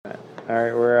All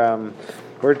right,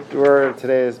 we're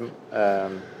today is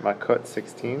Makkot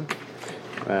 16,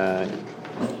 Ted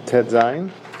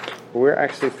Zayin. We're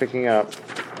actually picking up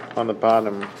on the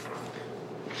bottom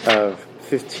of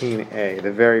 15a,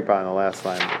 the very bottom, the last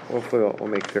line. Hopefully, we'll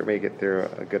make it through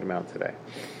a good amount today.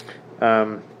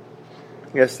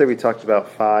 Yesterday we talked about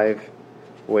 5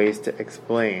 ways to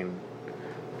explain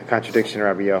the contradiction of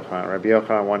Rabbi Yochanan. Rabbi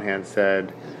Yochanan on one hand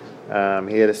said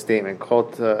he had a statement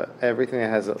called everything that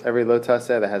has every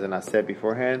lotaseh that has an aseh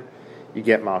beforehand, you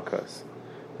get malkos.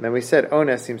 And then we said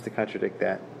ones seems to contradict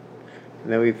that.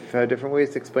 And then we've had different ways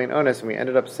to explain ones, and we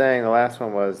ended up saying the last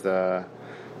one was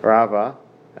Rava.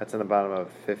 That's on the bottom of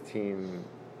 15a.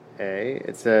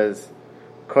 It says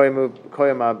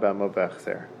koyama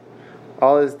b'mobechzer.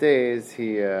 All his days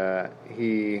he has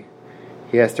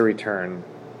to return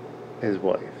his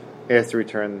wife. He has to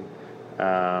return.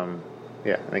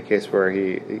 In the case where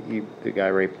the guy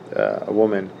raped a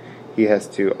woman, he has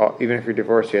to, even if you're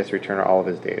divorced, he has to return all of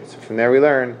his days. So from there we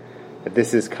learn that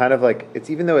this is kind of like,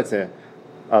 it's even though it's a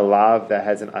lav that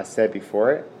has an aseh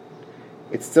before it,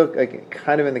 it's still like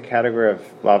kind of in the category of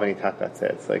lav anitat aseh.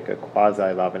 It's like a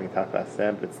quasi lav anitat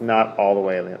aseh, but it's not all the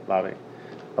way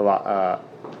a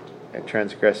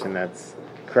transgression that's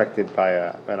corrected by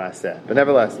an aseh. But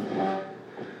nevertheless,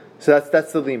 so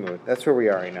that's the limud. That's where we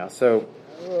are right now. So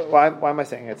why am I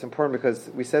saying it? It's important because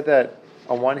we said that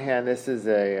on one hand we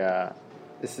said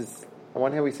this is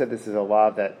a law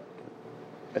that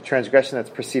a transgression that's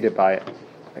preceded by a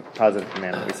positive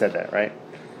commandment. We said that, right?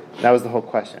 That was the whole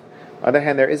question. On the other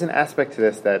hand, there is an aspect to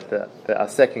this that the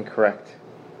aseh can correct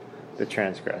the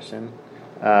transgression,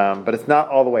 but it's not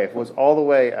all the way. If it was all the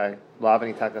way a lav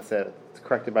anitat aseh, it's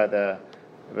corrected by the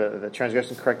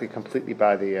transgression corrected completely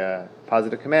by the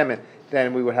positive commandment,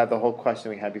 then we would have the whole question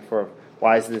we had before of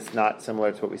why is this not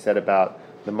similar to what we said about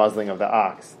the muzzling of the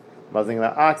ox? Muzzling of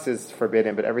the ox is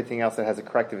forbidden, but everything else that has a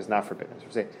corrective is not forbidden. So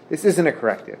we say, this isn't a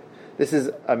corrective. This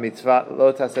is a mitzvah,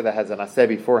 lo taseh, that has an aseh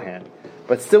beforehand.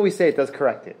 But still we say it does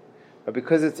correct it. But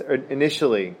because it's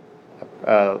initially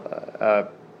a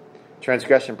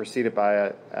transgression preceded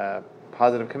by a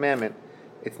positive commandment,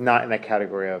 it's not in that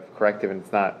category of corrective, and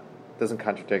doesn't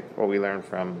contradict what we learned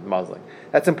from muzzling.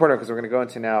 That's important because we're going to go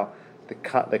into now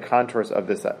the contours of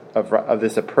this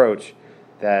approach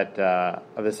that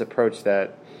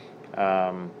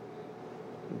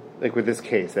like with this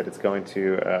case that it's going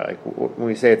to when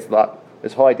we say it's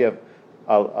this whole idea of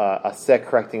aseh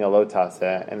correcting a lo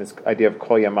taseh and this idea of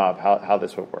kol yamav, how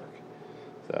this would work.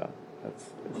 So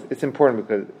it's important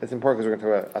because we're going to talk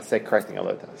about aseh correcting a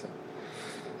lo taseh.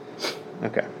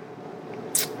 Okay.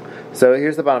 So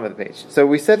here's the bottom of the page. So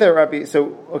we said that Rabbi.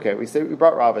 We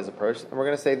brought Rava's approach, and we're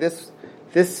going to say this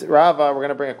Rava. We're going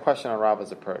to bring a question on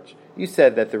Rava's approach. You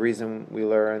said that the reason we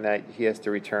learn that he has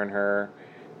to return her,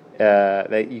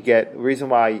 the reason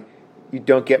why you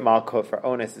don't get Makkot for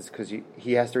ones is because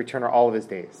he has to return her all of his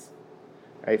days.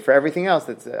 Right? For everything else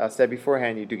that's said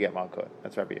beforehand, you do get Makkot.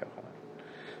 That's Rabbi Yochanan.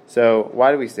 So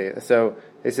why do we say it? So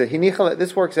they said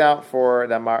this works out for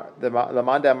the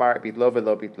lamanda amar bitlo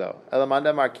velo bitlo.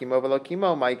 Elamanda amar kimo velo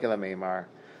kimo ma'ikela meimar.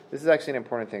 This is actually an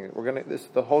important thing.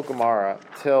 The whole Gemara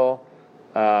till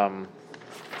Ted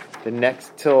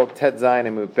Zayin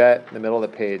and Mubet, in the middle of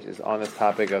the page, is on this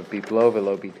topic of bitlo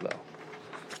velo bitlo.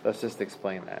 Let's just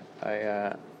explain that.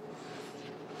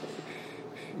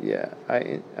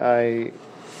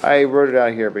 I wrote it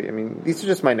out here, but I mean, these are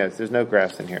just my notes. There's no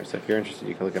graphs in here, so if you're interested,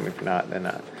 you can look at me. If you're not, then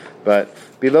not. But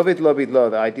bitlo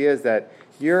bitlo, the idea is that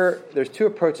there's 2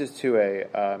 approaches to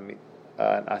an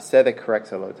aseh that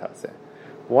corrects a lo taseh.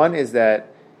 One is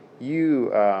that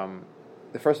the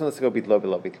first one, let's go bitlo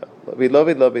bitlo bitlo.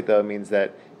 Bitlo bitlo means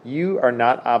that you are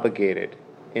not obligated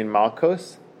in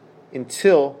malkos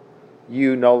until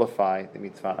you nullify the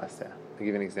mitzvah aseh. I'll give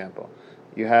you an example.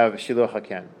 You have shiluach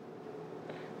haken.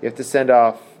 You have to send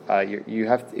off.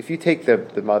 If you take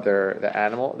the mother, the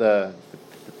animal, the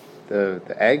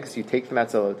eggs, you take them out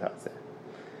to lo taseh,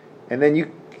 and then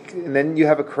you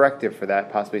have a corrective for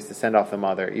that. Possibly is to send off the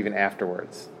mother even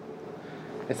afterwards.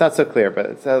 It's not so clear,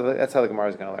 but that's how the Gemara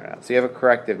is going to learn out. So you have a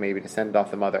corrective maybe to send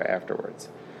off the mother afterwards.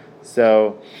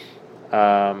 So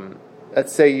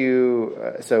let's say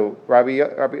so Rabbi,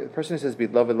 the person who says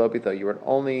bitlo velo bitlo, you would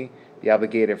only be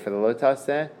obligated for the lo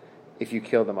taseh if you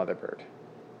kill the mother bird.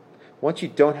 Once you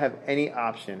don't have any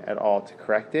option at all to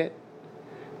correct it,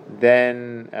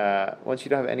 then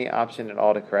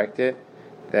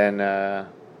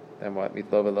what?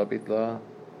 Bitlo velo bitlo.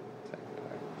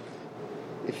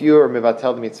 If you are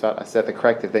mivatel the mitzvah aseh, the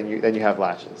corrective, then you have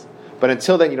lashes. But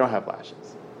until then, you don't have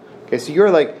lashes. Okay, so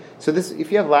you're like,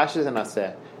 if you have lashes and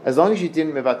aseh, as long as you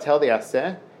didn't mivatel the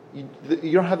aseh,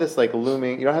 you don't have this like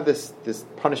looming. You don't have this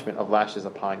punishment of lashes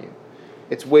upon you.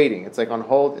 It's waiting. It's like on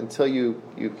hold until you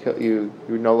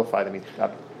nullify the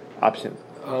option.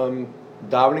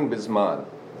 Davening bisman,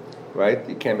 right?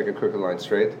 You can't make a crooked line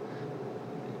straight.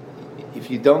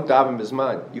 If you don't daven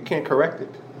bisman, you can't correct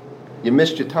it. You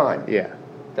missed your time. Yeah.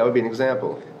 That would be an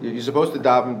example. You're supposed to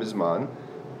daven bisman.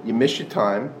 You missed your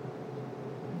time.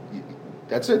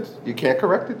 That's it. You can't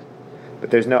correct it.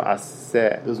 But there's no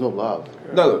aseh. There's no love.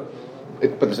 No,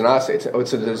 but there's an aseh.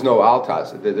 There's no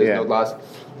altas. There's no las.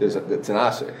 It's an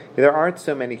aseh. There aren't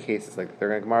so many cases. Like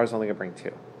Gemara's only going to bring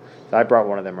two. So I brought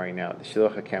one of them right now, the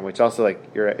Shiluch HaKem, which also like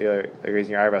you're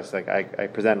raising your eyebrows. Like I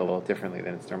present a little differently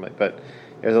than it's normally. But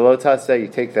there's a low taseh. You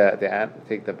take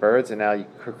the birds, and now you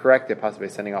correct it, possibly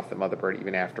sending off the mother bird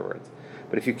even afterwards.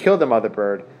 But if you kill the mother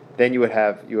bird, then you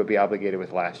would be obligated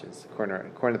with lashes. According to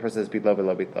the person that says bitlo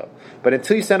below bitlo. But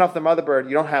until you send off the mother bird,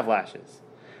 you don't have lashes.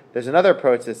 There's another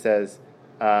approach that says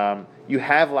you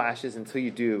have lashes until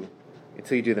you do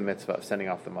the mitzvah of sending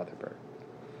off the mother bird.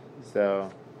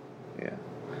 So, yeah.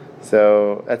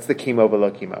 So that's the chemo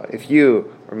below chemo. If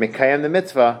you are mekayem the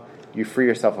mitzvah, you free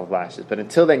yourself of lashes. But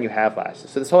until then, you have lashes.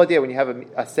 So this whole idea, when you have a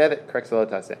aseh that corrects the lo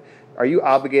taseh, are you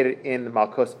obligated in the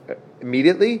malkos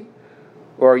immediately?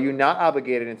 Or are you not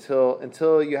obligated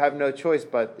until you have no choice,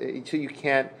 but until you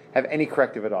can't have any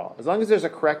corrective at all? As long as there's a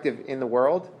corrective in the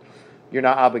world, you're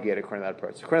not obligated according to that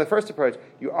approach. According to the first approach,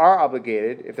 you are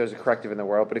obligated if there's a corrective in the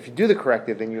world, but if you do the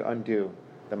corrective, then you undo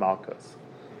the malchus.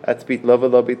 That's bitlo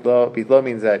v'lo bitlo. Bitlo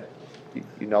means that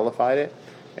you nullified it,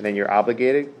 and then you're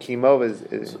obligated. Chemo is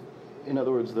in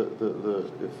other words,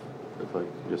 if I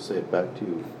just say it back to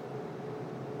you,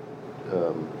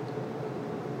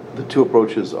 the two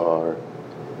approaches are: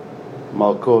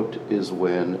 Makkot is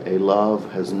when a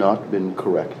love has not been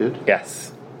corrected.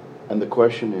 Yes. And the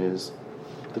question is,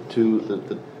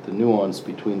 the nuance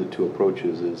between the two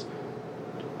approaches is,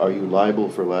 are you liable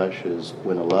for lashes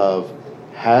when a love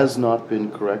has not been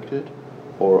corrected,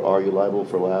 or are you liable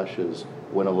for lashes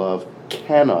when a love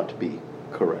cannot be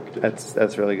corrected?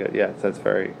 That's really good. Yeah, that's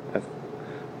very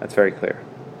clear.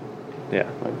 Yeah.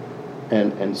 Right.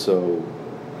 And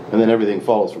then everything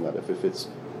follows from that.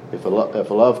 If a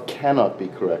love cannot be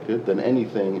corrected, then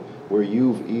anything where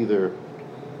you've either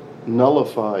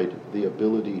nullified the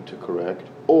ability to correct,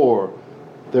 or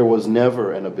there was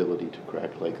never an ability to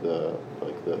correct, like the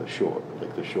shore.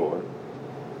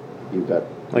 You've got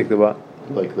like the what?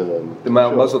 Like the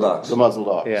muzzle docks. The muzzle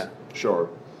docks. Yeah. Sure.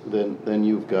 Then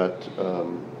you've got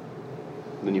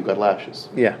lashes.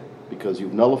 Yeah. Because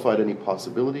you've nullified any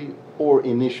possibility, or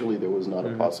initially there was not a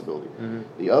possibility. Mm-hmm.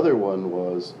 The other one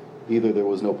was either there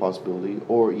was no possibility,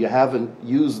 or you haven't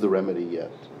used the remedy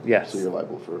yet. Yes. So you're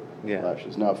liable for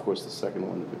lashes. Now, of course, the second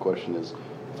one, the question is,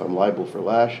 if I'm liable for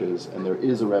lashes and there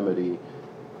is a remedy,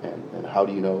 and how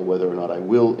do you know whether or not I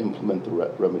will implement the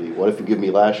remedy? What if you give me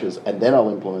lashes and then I'll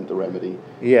implement the remedy?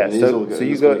 Yeah. So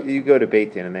you go to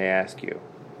Beit Din and they ask you,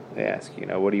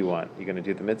 what do you want? You going to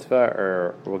do the mitzvah,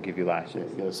 or we'll give you lashes? Yeah,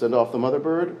 you going to send off the mother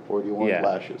bird, or do you want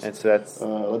lashes? And so that's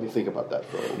let me think about that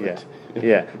for a little bit.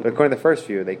 Yeah. But according to the first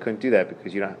view, they couldn't do that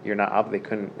because they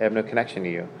have no connection to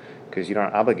you because you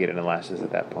aren't obligated in lashes at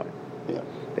that point. Yeah.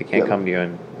 They can't come to you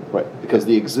and because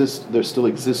there still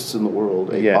exists in the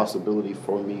world a possibility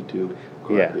for me to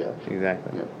correct. Yeah.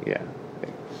 Exactly. Yeah.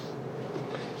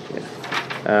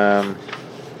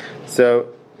 So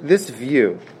this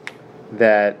view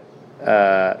that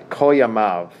kol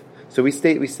yamav. So we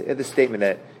had the statement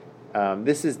that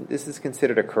this is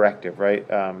considered a corrective, right?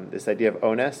 This idea of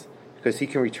ones, because he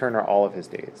can return all of his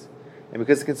days, and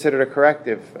because it's considered a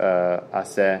corrective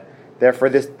aseh, therefore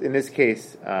in this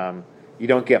case you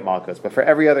don't get malchus. But for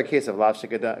every other case of lav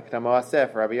shekadamo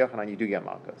aseh for Rabbi Yochanan, you do get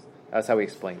malchus. That's how we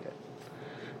explained it.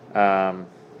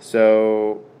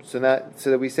 So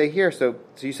that we say here. So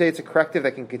you say it's a corrective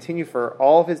that can continue for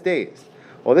all of his days.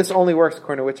 Well, this only works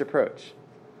according to which approach?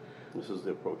 This is the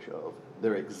approach of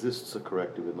there exists a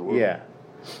corrective in the world. Yeah,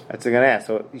 that's what I'm going to ask.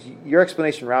 So your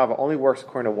explanation, Rava, only works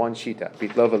according to one shita,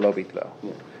 bitlo v'lo bitlo,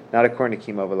 not according to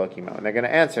chemo v'lo chemo. And they're going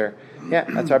to answer,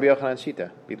 that's Rabbi Yochanan's shita,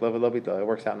 bitlo v'lo bitlo. It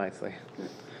works out nicely.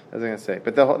 That's what I'm going to say.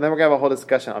 But then we're going to have a whole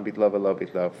discussion on bitlo v'lo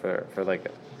bitlo for like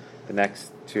the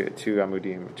next two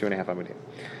amudim, 2.5 amudim.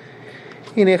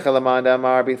 Hinech elamanda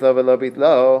amar bitlo v'lo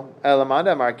bitlo,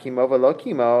 elamanda amar chemo v'lo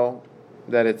chemo.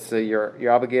 That it's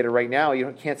you're obligated right now.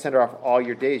 You can't send her off all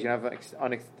your days. You don't have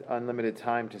unlimited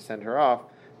time to send her off.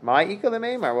 My ikal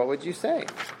meimar. What would you say?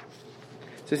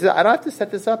 So he says, I don't have to set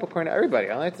this up according to everybody.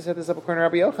 I only have to set this up according to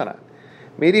Rabbi Yochanan.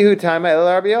 Midihu time el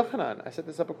Rabbi Yochanan. I set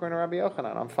this up according to Rabbi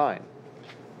Yochanan. I'm fine.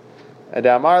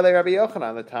 Adamar le Rabbi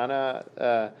Yochanan. The Tana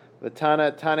The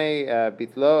Tane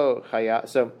bitlo chaya.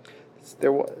 So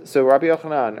Rabbi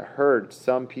Yochanan heard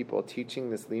some people teaching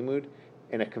this limud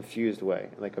in a confused way,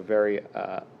 like a very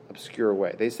obscure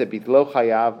way. They said bitlo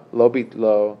chayav lo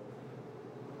bitlo.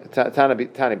 Tane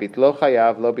bitlo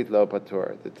chayav lo bitlo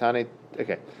patur. The Tane.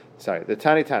 Okay, sorry. The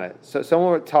Tane. So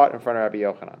someone was taught in front of Rabbi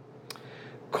Yochanan.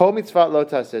 Kol mitzvah lo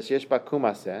taseh sheyesh ba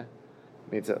kumaseh.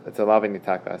 It's a lavin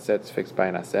nitaka. It's fixed by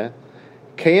an aseh.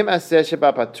 Kayim aseh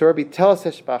sheba patur bitel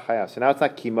aseh sheba chayav. So now it's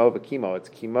not kimo v'kimo. It's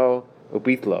kimo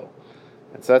ubitlo.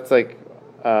 And so that's like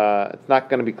it's not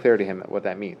going to be clear to him what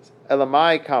that means.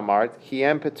 Elamai kamart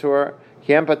kiyem patur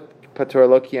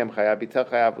lo kiyem chayav bitel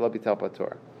chayav lo bitel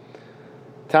patur.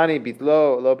 Tani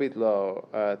bitlo lo bitlo.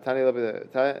 Tani lo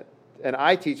bitlo. And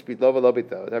I teach bitlo v'lo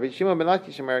bitlo. Rabbi Shimon ben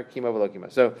Lakish Omer kimo v'lo kimo.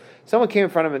 So someone came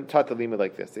in front of him and taught the limud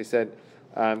like this. They said,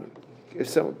 if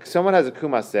someone has a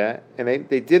kumaseh and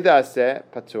they did the aseh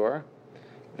patur,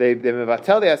 they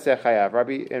mevatel the aseh chayav.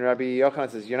 Rabbi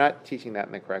Yochanan says you're not teaching that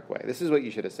in the correct way. This is what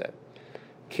you should have said.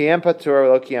 Kiyem patur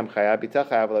v'lo kiyem chayav bitel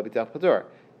chayav v'lo bitel patur.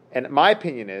 And my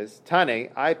opinion is my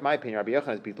opinion, Rabbi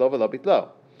Yochanan is bitlo v'lo bitlo.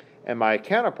 And my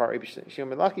counterpart, Rabbi Shimon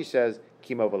ben Lakish, says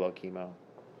kimo v'lo kimo.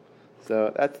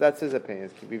 So that's his opinion.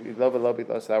 Bitlo v'lo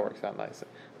bitlo. So that works out nicely.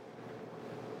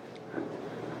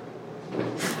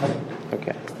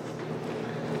 Okay.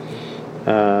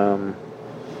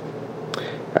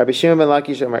 Rabbi Shimon ben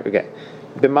Lakish. Okay.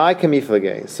 B'mai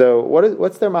kamiflage. So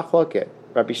what's their machloket?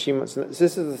 Rabbi Shimon. So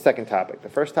this is the second topic. The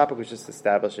first topic was just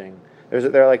establishing.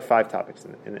 There are like 5 topics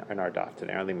in our daf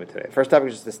today, our limud today. The first topic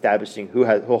is just establishing who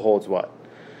holds what.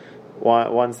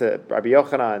 One said Rabbi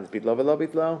Yochanan's bitlo v'lo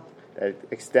bitlo. That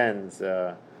extends.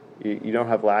 You don't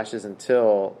have lashes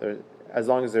until as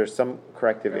long as there's some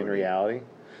corrective in reality.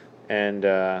 And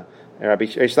Rabbi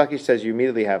Lakish says you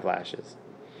immediately have lashes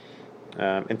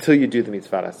until you do the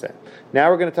mitzvah aseh. Now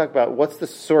we're going to talk about what's the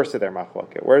source of their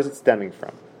machloket. Where is it stemming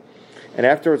from? And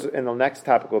afterwards, in the next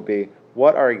topic will be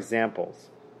what are examples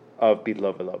of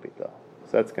bitlo v'lo bitlo.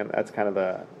 So that's kind of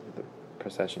the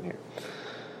procession here.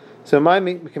 So my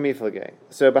kamiflage.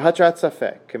 So b'hatrat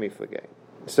safek kamiflage.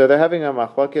 So they're having a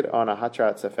machloket on a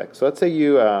hatrat safek. So let's say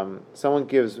someone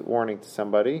gives warning to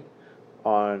somebody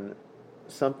on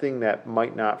something that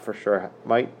might not for sure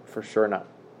happen.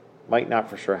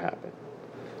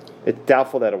 It's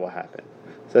doubtful that it will happen.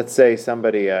 So let's say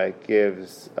somebody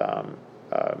gives a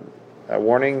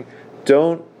warning.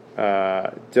 Don't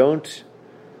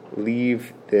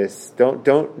leave this.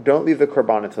 Don't leave the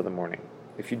korban until the morning.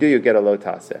 If you do, you'll get a lo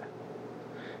taseh.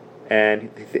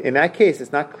 And in that case,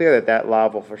 it's not clear that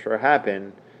lav will for sure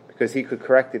happen because he could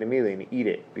correct it immediately and eat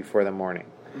it before the morning.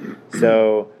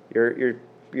 So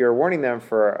you're warning them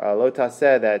for a lo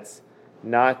taseh that's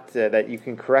not that you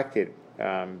can correct it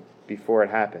before it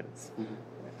happens.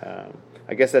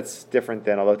 I guess that's different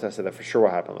than a lo taseh that for sure will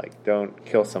happen. Like don't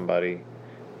kill somebody,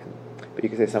 but you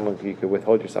could say you could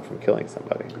withhold yourself from killing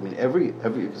somebody. I mean, every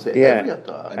and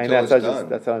that's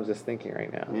what I'm just thinking right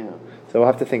now. Yeah. So we'll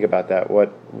have to think about that.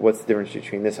 What's the difference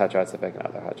between this hatrat safek and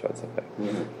other hatrat safek?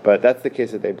 Mm-hmm. But that's the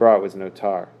case that they brought was no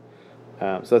tar.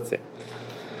 So let's see.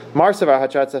 Marsavar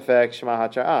hatrat safek shema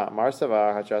hatra.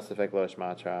 Marsavar hatrat safek lo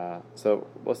shema hatra. So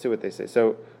we'll see what they say.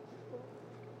 So,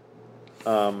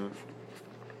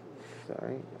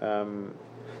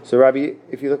 so Rabbi,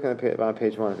 if you look on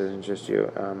page 1, if it interests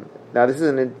you, now this is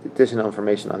an additional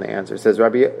information on the answer. It says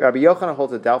Rabbi Yochanan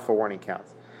holds a doubtful warning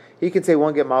counts. He could say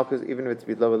one get malchus even if it's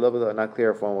bitlo v'lo, not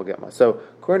clear if one will get malchus. So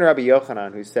according to Rabbi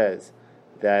Yochanan, who says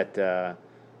that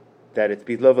it's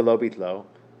bitlo v'lo bitlo.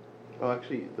 Oh,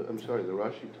 actually, I'm sorry. The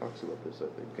Rashi talks about this. I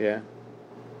think. Yeah.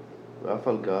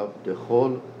 Rafal gav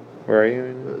dechol. Where are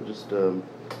you? Just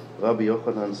Rabbi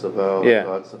Yochanan savar. Yeah.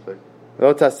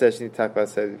 Lo taseh shni takla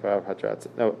seh hatrat.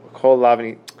 No, kol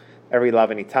lavani, every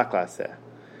lavani takla seh.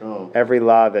 Oh. Every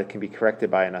law that can be corrected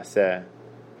by an aseh.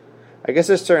 I guess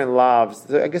there's certain lavs.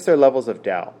 I guess there are levels of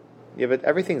doubt. Yeah, but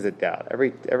everything's a doubt.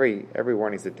 Every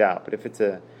warning's a doubt. But if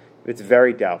it's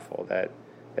very doubtful that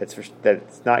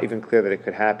it's not even clear that it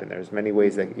could happen, there's many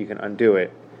ways that you can undo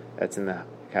it. That's in the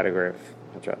category of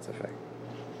hatrat safek.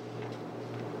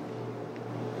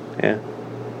 Yeah.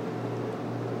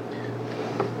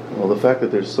 Well, the fact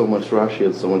that there's so much Rashi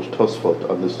and so much Tosfot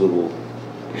on this little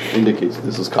indicates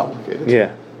this is complicated.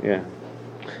 Yeah.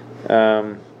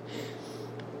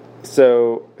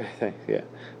 So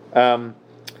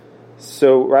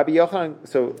Rabbi Yochanan.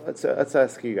 So let's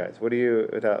ask you guys. What do you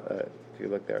if you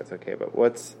look there, it's okay. But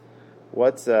what's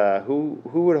who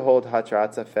would hold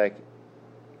hatrat safek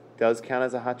does count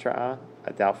as a hatra'ah?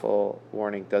 A doubtful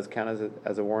warning does count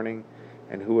as a warning,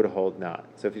 and who would hold not?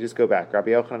 So if you just go back,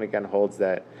 Rabbi Yochanan again holds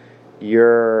that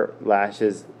your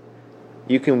lashes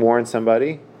you can warn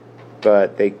somebody,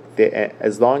 but they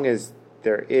as long as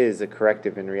there is a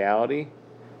corrective in reality,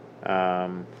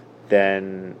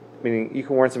 then meaning you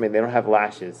can warn somebody they don't have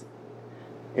lashes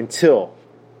until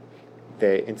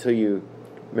you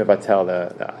mevatel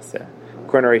the aseh.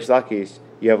 According to Reish Lakish,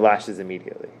 you have lashes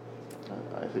immediately.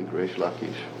 I think Reish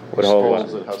Lakish Would hold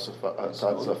holds that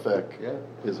Hatat Safek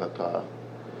is Hatah.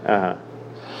 Uh-huh.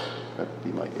 That'd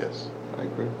be my guess. I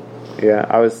agree. Yeah,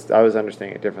 I was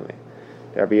understanding it differently.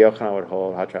 Rabbi Yochanan would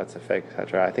hold Hatrat Safek,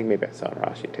 Hatrat. I think maybe I saw in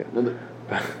Rashi too.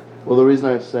 Well, the reason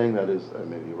I'm saying that is, I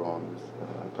may be wrong,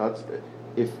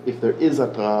 is, if there is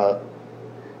Hatrat,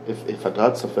 if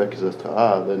Hatrat Safek is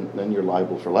Hatrat, then you're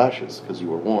liable for lashes because you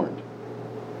were warned.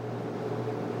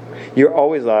 You're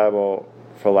always liable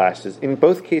for lashes. In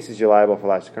both cases, you're liable for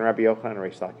lashes. According to Rabbi Yochanan and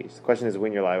Reish Lakish. The question is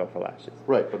when you're liable for lashes.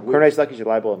 Right, but according to Reish Lakish, you're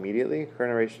liable immediately.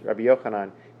 According to Rabbi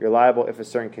Yochanan, you're liable if a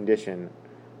certain condition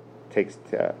it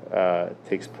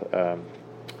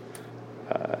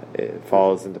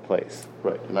falls into place.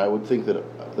 Right, and I would think that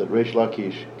Reish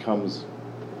Lakish comes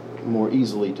more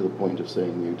easily to the point of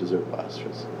saying you deserve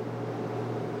lashes.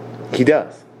 He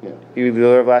does. Yeah. You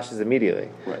deserve lashes immediately.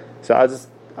 Right. So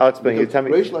I'll explain. You tell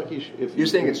me. Reish Lakish, if You're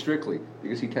saying it strictly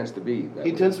because he tends to be. That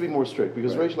he way. tends to be more strict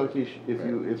because Right. Reish Lakish,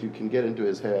 if you can get into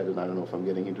his head, and I don't know if I'm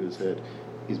getting into his head,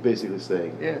 he's basically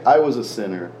saying, I was a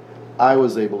sinner, I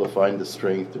was able to find the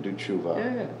strength to do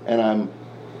tshuva, and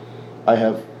I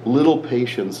have little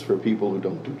patience for people who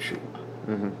don't do tshuva.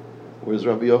 Mm-hmm. Whereas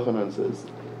Rabbi Yochanan says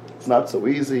it's not so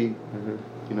easy.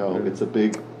 Mm-hmm. It's a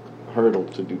big hurdle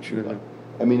to do tshuva.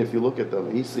 Mm-hmm. I mean, if you look at them,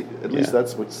 at least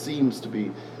that's what seems to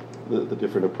be the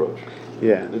different approach.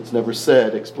 Yeah, it's never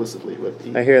said explicitly, but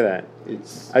I hear that.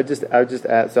 I just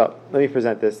add. So let me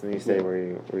present this, and you say where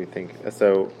you think.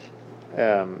 So,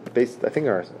 I think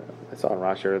I saw on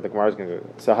Rashi, or the Gemara's going to go.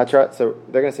 So Hatrat. So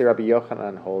they're going to say Rabbi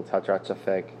Yochanan holds Hatrat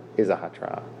Safek is a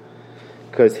Hatra,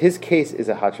 because his case is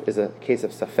a case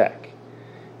of Safek.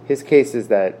 His case is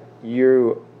that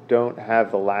you don't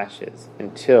have the lashes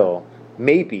until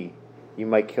maybe you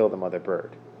might kill the mother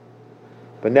bird.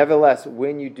 But nevertheless,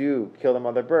 when you do kill the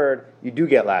mother bird, you do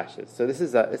get lashes. So this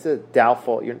is a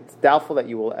doubtful. It's doubtful that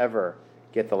you will ever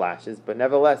get the lashes. But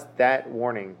nevertheless, that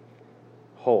warning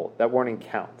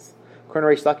counts.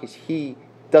 According to Reish Lakish, he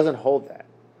doesn't hold that.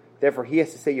 Therefore, he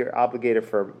has to say you're obligated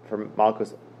for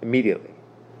Malchus immediately.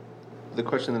 The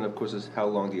question then, of course, is how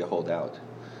long do you hold out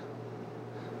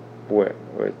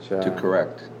Which to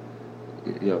correct?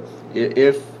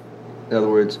 If, in other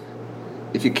words,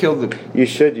 if you kill the... You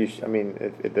should. I mean,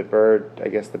 if the bird... I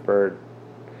guess the bird...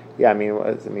 Yeah,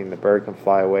 the bird can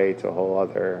fly away to a whole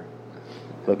other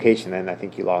location, and I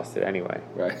think you lost it anyway.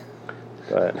 Right.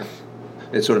 But...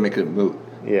 It sort of makes it moot.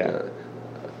 Yeah.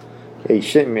 Yeah, you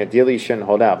shouldn't... Ideally, you shouldn't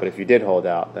hold out, but if you did hold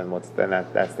out, then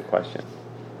that's the question.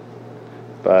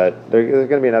 But there's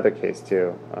going to be another case,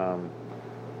 too,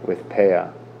 with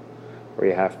Peah, where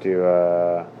you have to...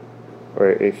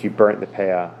 or if you burnt the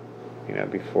Peah,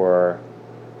 before...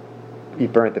 You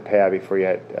burnt the Peah before you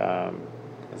had,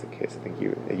 as a case, I think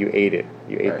you ate it.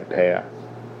 You ate the Peah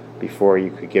before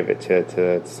you could give it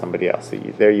to somebody else. So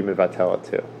you mevatel it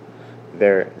too.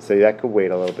 So that could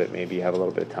wait a little bit. Maybe you have a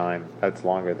little bit of time. That's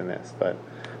longer than this, but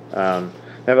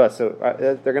nevertheless. So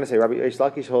they're going to say Rabbi Reish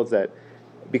Lakish holds that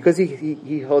because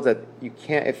he holds that you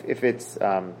can't if it's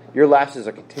your lashes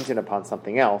are contingent upon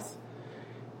something else.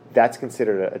 That's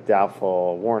considered a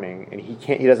doubtful warning, and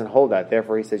he doesn't hold that.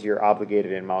 Therefore, he says you're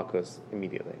obligated in Malchus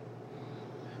immediately.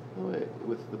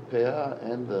 With the Peah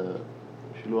and the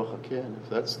Shiluach HaKen, if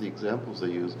that's the examples they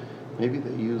use, maybe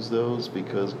they use those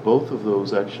because both of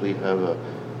those actually have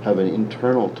an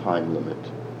internal time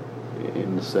limit,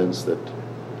 in the sense that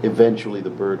eventually the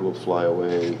bird will fly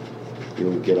away,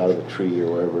 get out of the tree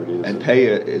or wherever it is. And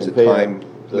Peah is a time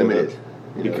limited,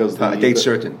 because a date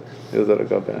certain. It'll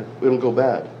go bad. It'll go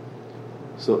bad.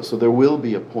 So there will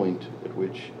be a point at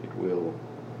which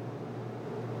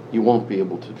you won't be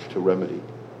able to remedy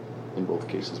in both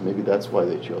cases. Maybe that's why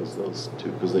they chose those two,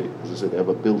 because they, as I said, they have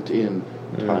a built-in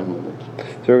time limit.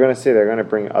 So we're going to say they're going to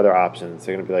bring other options.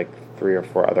 They're going to be like 3 or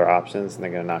 4 other options, and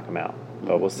they're going to knock them out.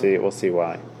 But we'll see. We'll see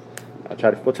why.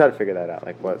 We'll try to figure that out.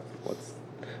 Like what's.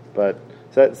 But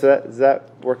does that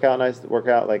work out nice? Work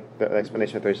out like the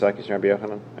explanation of Reish Lakish and Rabbi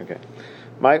Yochanan? Okay.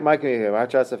 My community,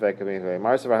 Hatrat Safek community,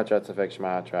 Marsavar Hatrat Safek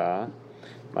Shmatra,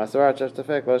 Marsavar Hatrat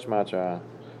Safek Lo Shmatra.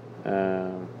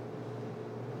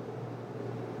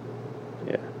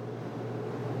 Yeah.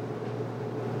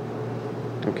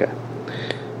 Okay.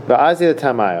 Va'azia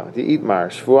Tamayo, the Itmar,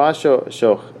 Shvua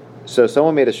Shoch. So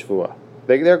someone made a Shvua.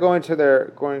 They're going through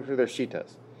their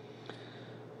shitas.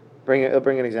 I'll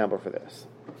bring an example for this.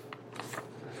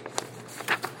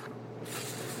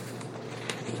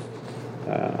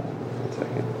 One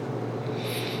second.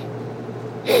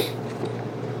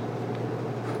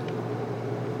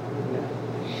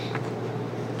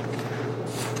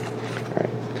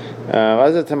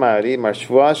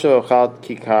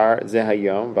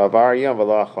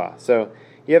 So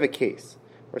you have a case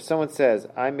where someone says,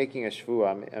 "I'm making a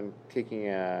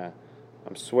shvuah.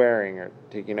 I'm swearing or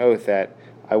taking an oath that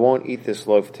I won't eat this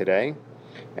loaf today,"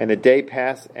 and the day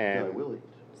passed, and I will eat.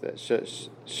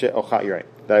 You're right.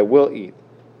 That I will eat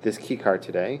this kikar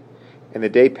today, and the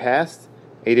day passed,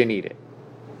 I didn't eat it.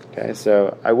 Okay,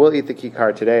 so I will eat the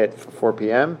kikar today at 4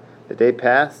 p.m. The day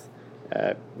passed,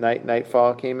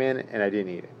 nightfall came in, and I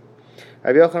didn't eat it.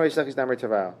 They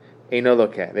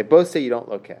both say you don't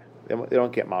loke. They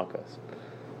don't get malchus.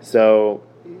 So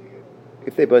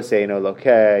if they both say no loke,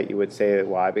 you would say that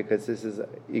why? Because this is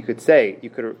you could say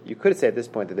at this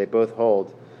point that they both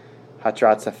hold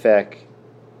hatrat safek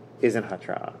isn't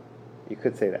hatra. You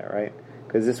could say that, right?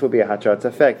 Because this would be a hatrat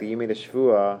safek that you made a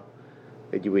shvuah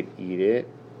that you would eat it.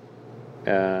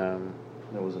 There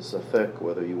was a safek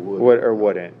whether you would or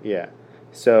wouldn't. Yeah.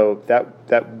 So that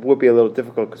would be a little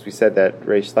difficult because we said that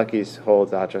Reish Lakish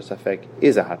holds the hatra safek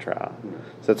is a hatra.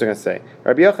 So that's what I'm going to say.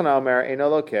 Rabbi Yochanan Omer Eino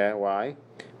Lokeh. Why?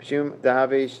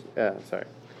 Rabbi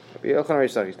Yochanan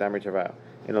Reish Lakish Damar Tavao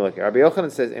Eino Lokeh. Rabbi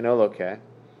Yochanan says Eino Lokeh.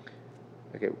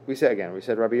 Okay, we said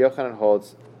Rabbi Yochanan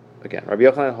holds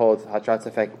hatrat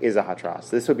safek is a hatra.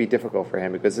 So this would be difficult for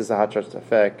him because this is a hatrat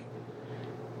safek.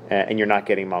 And you're not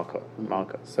getting Makkot.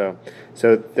 So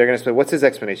they're going to say, what's his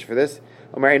explanation for this?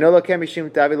 That's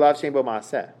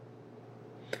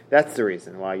the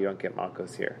reason why you don't get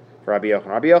Makkos here for Rabbi Yochanan.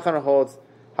 Rabbi Yochanan holds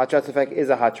Hatrat Safek is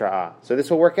a Hatra'ah. So this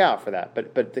will work out for that.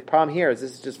 But the problem here is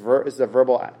this is just this is a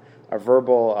verbal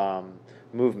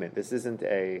movement. This isn't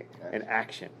an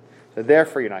action. So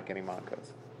therefore you're not getting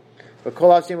Makkos. But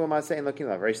Kol Hashem B'Maseh and Looking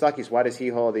Love. Reish Lakish, why does he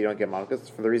hold that you don't get Makkos?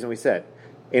 For the reason we said.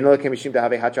 Okay.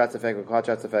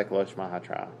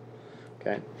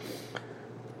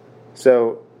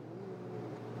 So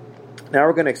now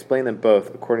we're going to explain them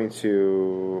both according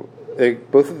to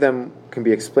both of them can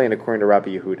be explained according to Rabbi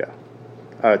Yehuda,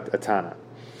 Atana.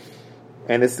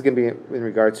 And this is going to be in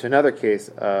regard to another case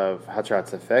of Hatrat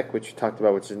Safek, which we talked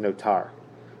about, which is notar,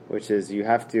 which is you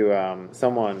have to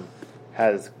someone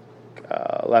has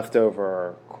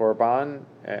leftover korban,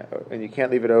 and you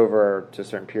can't leave it over to a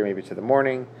certain period, maybe to the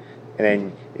morning. And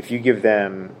then if you give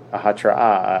them a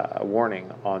hatra'ah, a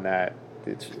warning on that,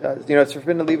 it's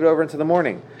forbidden to leave it over into the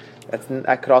morning.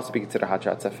 That could also be considered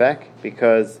hatrat safek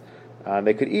because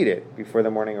they could eat it before the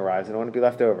morning arrives and it wouldn't be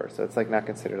left over. So it's like not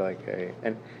considered like a.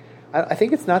 And I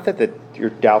think it's not that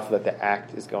you're doubtful that the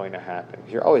act is going to happen.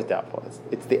 You're always doubtful.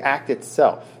 It's the act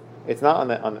itself. It's not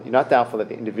you're not doubtful that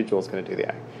the individual is going to do the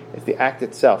act. It's the act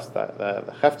itself.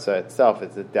 The hefza itself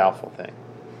is a doubtful thing.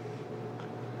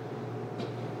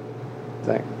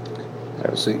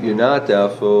 So you're not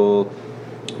doubtful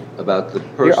about the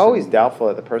person. You're always doubtful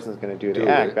that the person is going to do the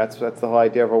act. That's the whole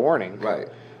idea of a warning. Right.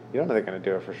 You don't know they're going to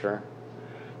do it for sure.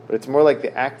 But it's more like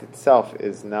the act itself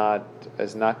is not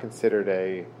considered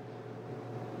a.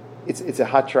 It's a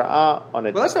hatra'ah on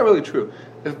a. Well, that's not really true.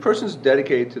 If a person's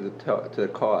dedicated to the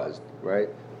cause, right?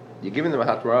 You're giving them a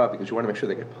hatra'ah because you want to make sure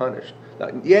they get punished. Now,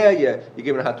 you're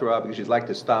giving a hatra'ah because you'd like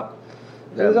to stop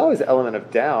them. There's always an element of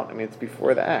doubt. I mean, it's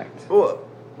before the act. Well,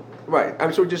 right. I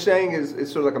mean, so what you're saying is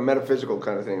it's sort of like a metaphysical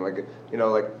kind of thing. Like,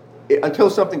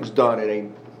 until something's done, it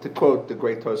ain't, to quote the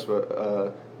great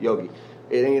Tosfa Yogi,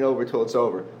 it ain't over till it's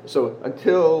over. So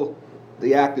until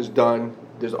the act is done,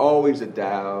 there's always a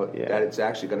doubt that it's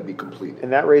actually going to be completed.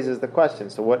 And that raises the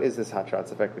question, so what is this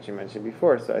hatrat safek, which you mentioned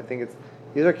before? So I think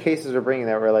these are cases we're bringing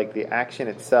that where like the action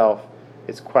itself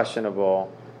is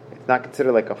questionable. It's not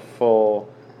considered like a full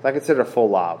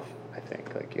lav, I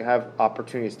think. Like you have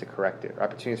opportunities to correct it,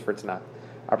 opportunities for it to not,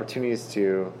 opportunities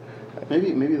to...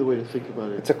 Maybe the way to think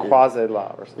about it... It's a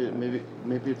quasi-lav or something. Maybe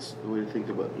it's the way to think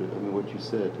about it. I mean, what you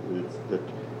said, is that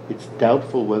it's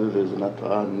doubtful whether there's an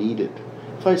ata'ah needed.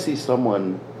 If I see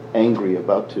someone angry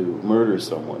about to murder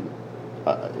someone,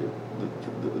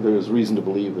 there's reason to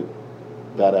believe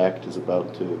that act is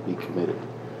about to be committed.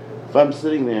 If I'm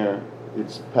sitting there,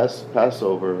 it's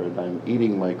Passover, and I'm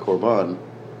eating my korban,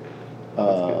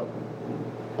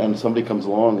 and somebody comes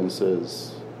along and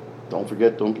says, "Don't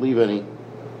forget, don't leave any."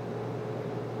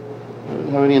 I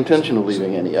didn't have any intention of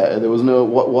leaving any. There was no.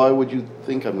 Why would you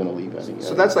think I'm going to leave any?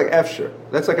 So that's like efshir.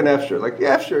 That's like an efshir. Like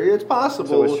efshir, it's possible.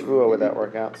 So a shvuah, would that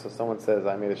work out? So someone says,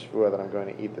 "I made a shvuah that I'm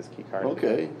going to eat this kikar."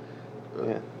 Okay.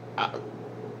 Yeah.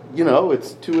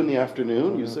 It's 2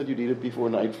 p.m. You said you'd eat it before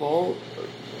nightfall.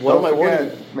 Don't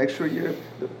forget. Make sure you.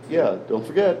 Yeah. Don't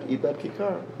forget. Eat that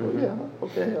kikar. Mm-hmm. Yeah.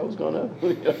 Okay. I was going to.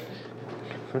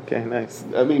 Okay, nice.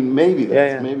 I mean, maybe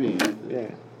that's maybe.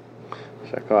 Yeah.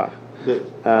 Shaklah.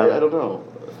 I don't know.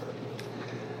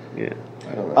 Yeah.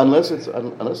 I don't know. Unless a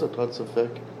Tat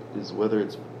Safek is whether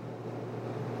it's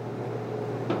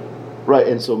right,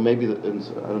 and so maybe I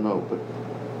don't know, but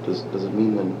does it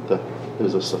mean then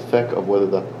there's a Safek of whether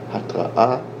the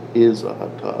Hatra'ah is a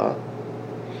Hatra'ah?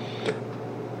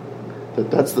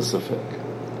 That's the Safek.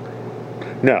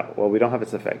 No, well, we don't have a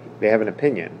Safek. They have an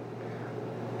opinion.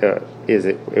 Is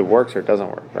it works or it doesn't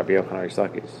work? Rabbi Yochanan or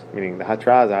Yisakis. Meaning the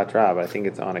Hatra is a Hatra, but I think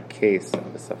it's on a case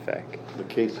of a Safek. The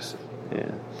case is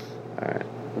Yeah. All right.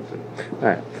 okay. All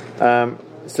right.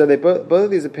 So they both of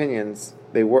these opinions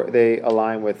they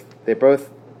align with they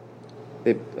both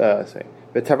Rabbi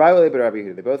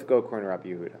Yehuda. They both go according to Rabbi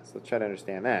Yehuda. So let's try to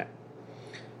understand that.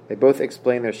 They both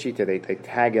explain their shita. They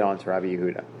tag it onto Rabbi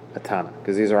Yehuda, Atana,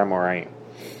 because these are Amoraim.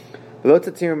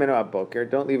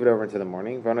 Don't leave it over into the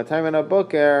morning. Tabesh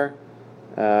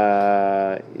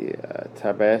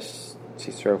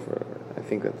Tisrofer. I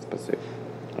think that's supposed to.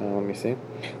 Let me see.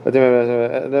 Yeah,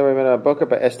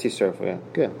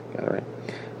 good. Got it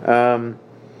right.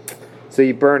 So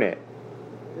you burn it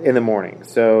in the morning.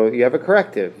 So you have a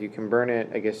corrective. You can burn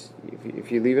it. I guess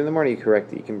if you leave it in the morning, you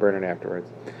correct it. You can burn it afterwards.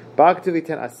 Right. So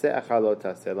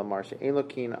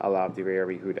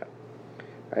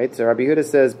Rabbi Yehuda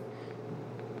says,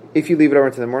 if you leave it over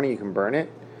into the morning, you can burn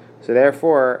it. So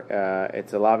therefore,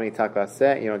 it's a lavni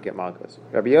taklaseh. You don't get malchus.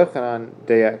 Rabbi Yochanan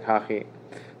deya kachi.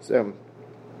 So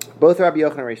both Rabbi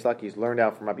Yochanan and Reish Lakish learned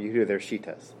out from Rabbi Yehuda their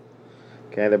shitas.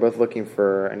 Okay, they're both looking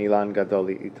for an ilan gadol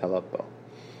italabo.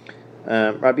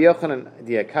 Rabbi Yochanan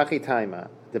deya kachi taima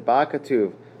de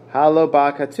ba'katuv halo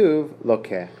ba'katuv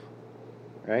lokeh.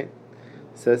 Right.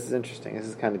 So this is interesting. This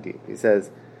is kind of deep. He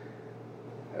says,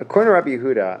 according to Rabbi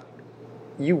Yehuda,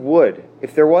 you would,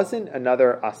 if there wasn't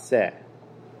another aseh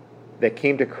that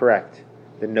came to correct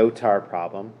the notar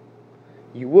problem,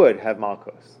 you would have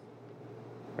malchus,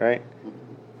 right?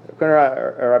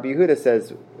 Rabbi Yehuda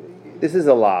says this is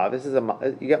a lav.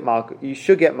 You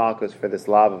should get malchus for this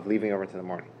lav of leaving over into the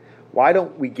morning. Why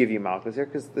don't we give you malchus here?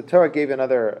 Because the Torah gave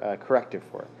another corrective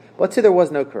for it. But let's say there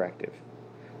was no corrective.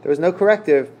 If there was no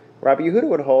corrective. Rabbi Yehuda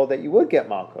would hold that you would get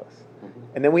malchus,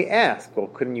 and then we ask, well,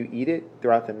 couldn't you eat it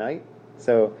throughout the night?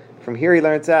 So from here he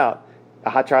learns out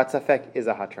a hatrat safek is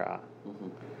a hatra'ah.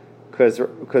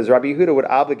 Because Rabbi Yehuda would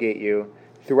obligate you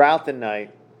throughout the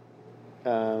night,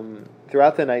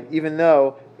 even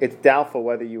though it's doubtful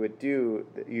whether you would you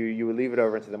would leave it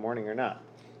over into the morning or not.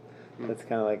 That's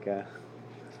kind of like a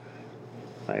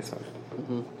nice one.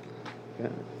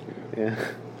 Yeah.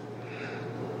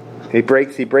 He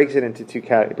breaks it into two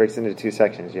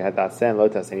sections. You had Daseh and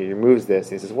Lotas, and he removes this.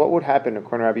 He says, what would happen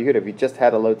according to Rabbi Yehuda if you just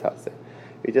had a Lotas? If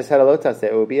you just had a Lotas,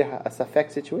 it would be a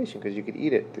safek situation because you could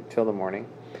eat it till the morning.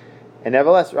 And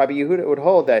nevertheless, Rabbi Yehuda would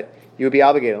hold that you would be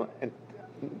obligated,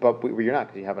 but you're not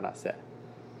because you have an aseh.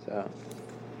 So,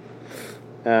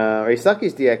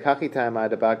 Reisaki's diakachi taima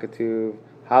debakatuv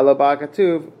halo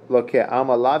bakatuv loke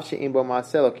alma lav she'im bo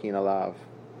maaseh lokin alav.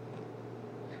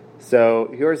 So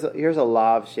here's a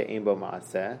lav she'ein bo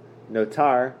maaseh.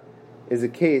 Notar is a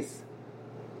case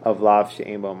of lav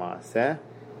she'ein bo maaseh.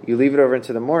 You leave it over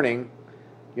into the morning.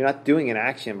 You're not doing an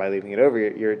action by leaving it over.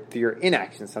 You're in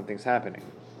action. Something's happening.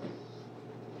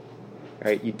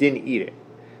 Right? You didn't eat it,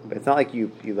 but it's not like you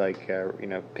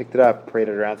picked it up,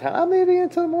 paraded around town. Oh, maybe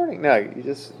until the morning. No, you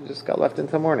just got left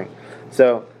until morning.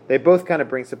 So they both kind of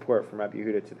bring support from Rabbi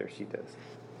Yehuda to their shitas.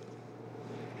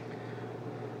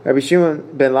 Rabbi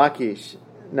Shimon ben Lakish,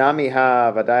 Nami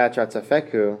ha vadaya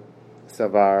tratzafeku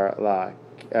savar la.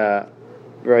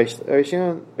 Rabbi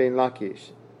Shimon ben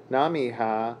Lakish, Nami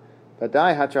ha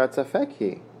vadaya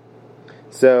tratzafeki.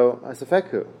 So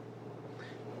safeku.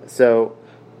 So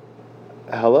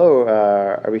hello,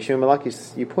 Rabbi Shimon ben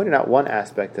Lakish. You pointed out one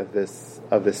aspect of this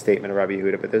statement of Rabbi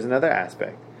Yehuda, but there's another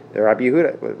aspect. What Rabbi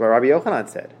Yochanan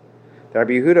said. The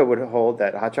Rabbi Yehuda would hold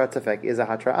that hatrat safek is a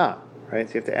hatra'ah. Right,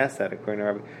 so you have to ask that according to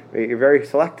Rabbi. You're very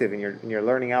selective in your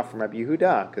learning out from Rabbi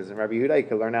Yehuda, because in Rabbi Yehuda you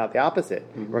could learn out the opposite.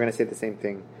 We're going to say the same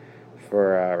thing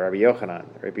for Rabbi Yochanan.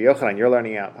 Rabbi Yochanan, you're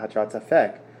learning out hatrat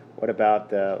safek. What about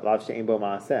the lav she'ein bo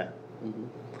maaseh?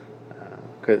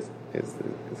 Because it's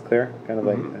clear, kind of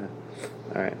like.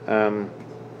 All right.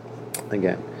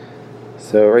 Again.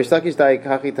 So Reish Lakish dai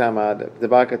kachi tamad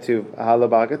debakatuv halo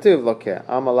bakatuv lokeh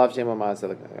alma lav she'ein bo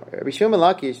maaseh. Rabbi Shimon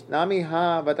Lakish, Nami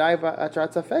ha vadai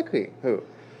hatrat safek. Who?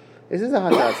 This is a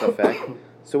hatrat safek.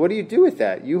 So what do you do with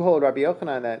that? You hold Rabbi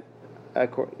Yochanan that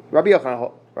Rabbi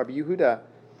Yehuda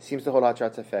seems to hold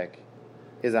hatrat safek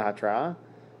is a hatra,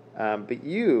 but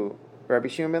you, Rabbi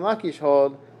Shimon ben Lakish,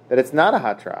 hold that it's not a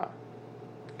hatra.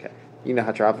 Okay, you know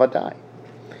hatra vadai.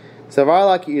 So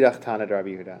Varla ki idach Tana de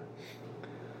Rabbi Yehuda.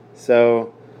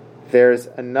 So there's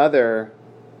another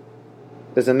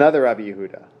Rabbi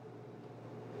Yehuda.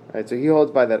 Right, so he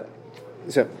holds by that.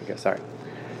 So, okay, sorry.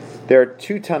 There are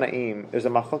two Tanaim. There's a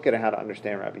Makkot on how to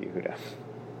understand Rabbi Yehuda.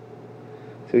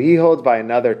 So he holds by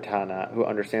another Tana who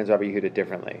understands Rabbi Yehuda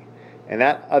differently. And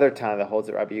that other Tana that holds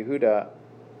that Rabbi Yehuda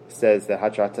says that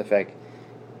Hatrat Safek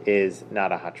is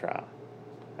not a Hatra.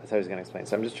 That's how he's going to explain.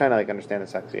 So I'm just trying to understand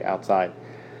this actually outside.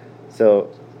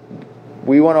 So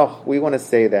we want to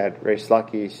say that Reish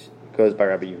Lakish goes by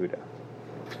Rabbi Yehuda.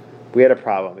 We had a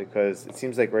problem because it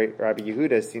seems like Rabbi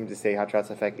Yehuda seems to say Hatrat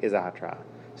Safek is a Hatra.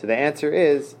 So the answer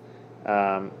is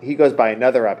he goes by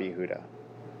another Rabbi Yehuda.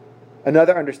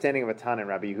 Another understanding of a Tana in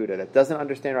Rabbi Yehuda that doesn't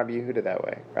understand Rabbi Yehuda that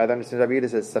way. Rather understands Rabbi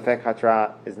Yehuda says Safek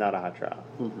Hatra is not a Hatra.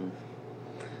 Mm-hmm.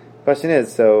 Question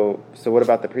is, so what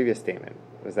about the previous statement?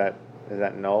 Is that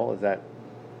null?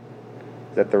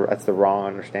 That's the wrong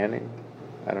understanding?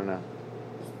 I don't know.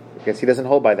 I guess he doesn't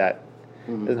hold by that.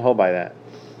 Mm-hmm. Doesn't hold by that.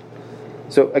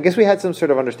 So I guess we had some sort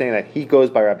of understanding that he goes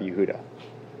by Rabbi Yehuda.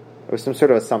 It was some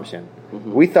sort of assumption.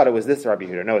 Mm-hmm. We thought it was this Rabbi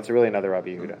Yehuda. No, it's really another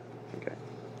Rabbi Yehuda. Okay.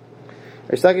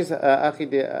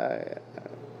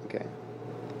 Okay.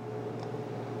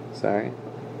 Sorry.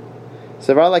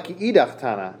 Savar like idach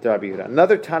Tana to Rabbi Yehuda.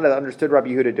 Another Tana that understood Rabbi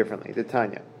Yehuda differently. The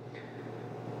Tanya.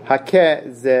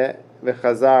 Hakeh ze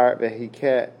v'chazar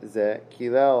v'hikeh ze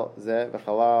kilel ze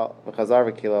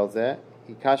v'chazar v'kilel ze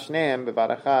hikash shneim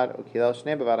b'vad achad u'kilel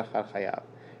shneim b'vad achad chayav.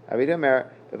 Rabbi Yehuda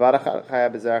omer b'vad achad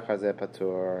chayav b'zer chazeh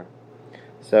patur.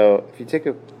 So if you take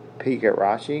a peek at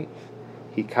Rashi,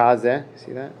 hikazeh,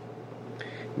 see that?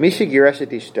 Misha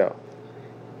gireshet ishto.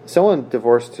 Someone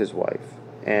divorced his wife,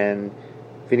 and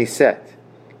viniset,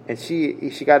 and she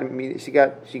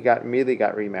immediately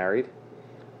got remarried,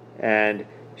 and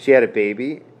she had a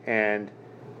baby, and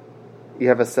you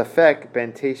have a safek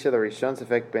ben teisha l'rishon,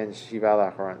 safek ben shiva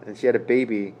l'achron, and she had a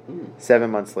baby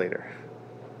 7 months later.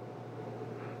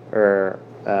 Or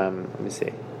let me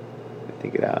see,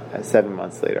 think it out. 7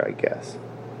 months later, I guess.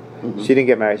 Mm-hmm. She didn't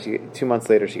get married. 2 months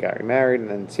later, she got remarried, and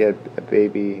then she had a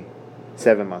baby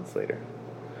 7 months later.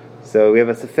 So we have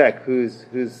a safek whose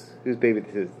baby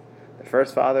this is, the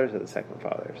first father's or the second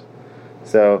father's.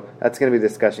 So that's going to be the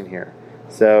discussion here.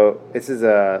 So this is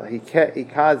a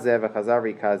hikazeh v'chazar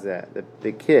hikazeh.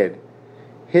 The kid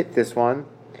hit this one,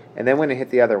 and then went and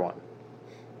hit the other one.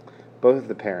 Both of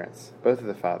the parents, both of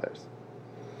the fathers.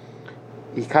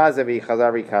 Hikazeh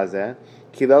v'chazar hikazeh.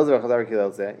 Kilel ze v'chazar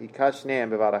kilel ze. Hikash shneim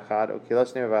b'vad achad or kilel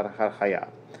shneim b'vad achad chayav.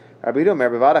 Rabbi Yehuda omer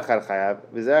b'vad achad chayav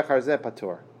v'zer achar zeh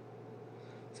patur.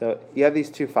 So you have these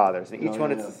two fathers, and each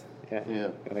one is yeah. You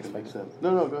want to explain? Makes sense.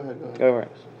 No, go ahead. Go over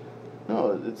it.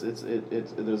 No, it's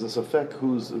there's a safek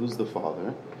who's the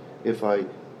father. If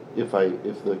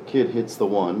the kid hits the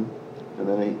one, and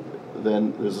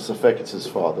then there's a safek it's his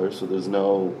father. So there's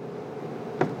no.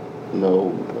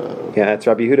 Yeah, it's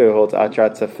Rabbi Yehuda who holds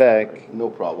atrat safek. No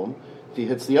problem. If he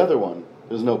hits the other one,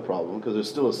 there's no problem because there's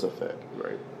still a safek.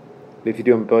 Right. But if you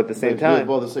do them both at the same time,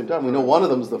 we know one of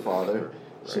them's the father. Right.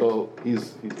 So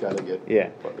he's got to get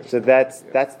So that's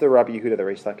the Rabbi Yehuda that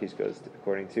Reish Lakish goes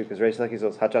according to, because Reish Lakish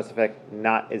goes Hatrat Safek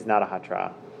is not a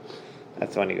Hatra.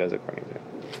 That's the one he goes according to.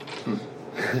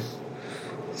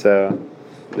 So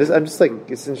I'm just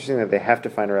it's interesting that they have to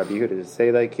find a Rabbi Yehuda to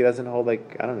say he doesn't hold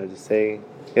just say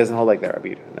he doesn't hold like that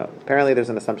Rabbi Yehuda. No, apparently there's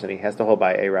an assumption he has to hold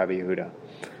by a Rabbi Yehuda.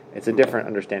 It's a different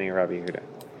understanding of Rabbi Yehuda.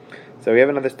 So we have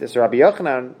another. So Rabbi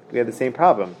Yochanan, we had the same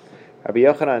problem. Rabbi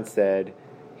Yochanan said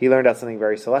he learned out something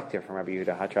very selective from Rabbi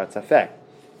Yehuda, Hatrat Safek.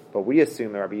 But we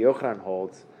assume that Rabbi Yochanan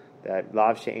holds that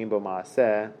Lav She'ein Bo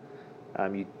Ma'aseh,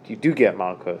 you do get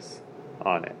Malkos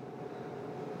on it.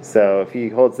 So if he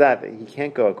holds that he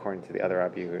can't go according to the other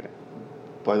Rabbi Yehuda.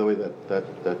 By the way, that's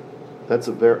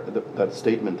that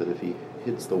statement that if he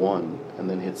hits the one and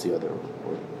then hits the other,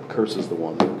 or curses the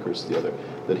one and then curses the other,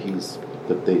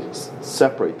 that they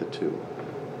separate the two.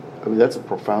 I mean, that's a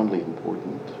profoundly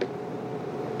important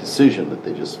decision that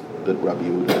Rabbi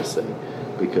Yehuda is saying,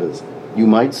 because you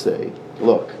might say,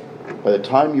 look, by the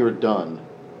time you're done,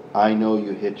 I know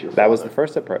you hit your father. That was the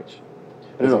first approach.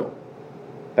 No.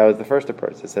 That was the first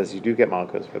approach. It says you do get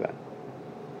Malkos for that.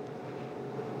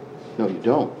 No, you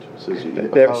don't. It says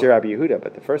There's your Rabbi Yehuda,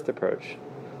 but the first approach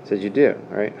says you do,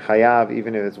 right? Chayav,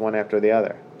 even if it's one after the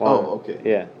other. Okay.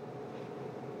 Yeah.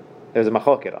 There's a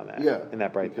machoket on that. Yeah. In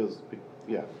that bright.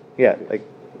 Yeah. Like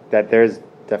that. There's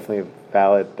definitely a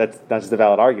valid. That's not just a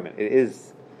valid argument. It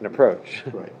is an approach.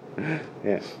 Right.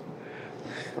 Yeah.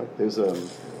 Right. There's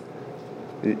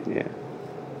Yeah.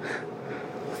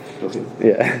 Okay.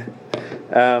 Yeah.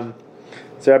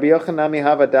 So Rabbi Yochanan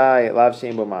mihavadai lav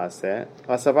shein bo maaseh.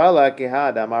 Lasavala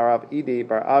kihad amarav Idi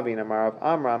bar Avin amarav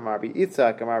Amram Rabbi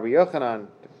Yitzchak amar Rabbi Yochanan.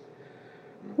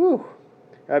 Whew.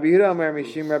 Rabbi Yehuda Omer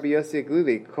Mishim Rabbi Yossi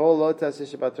Glili Kol Lo Taseh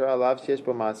Shabbat Lav Shesh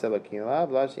Bo Maaseh Lokin Lav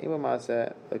Lav Shein Bo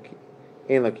Maaseh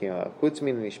Ein Lokin Lav Chutz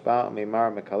Min Nishba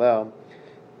Meimar Mekalel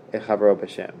Echavro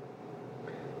B'Shem.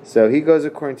 So he goes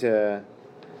according to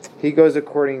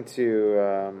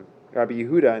Rabbi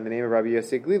Yehuda in the name of Rabbi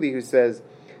Yossi Glili, who says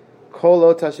Kol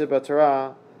Lo Taseh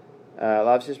B'Torah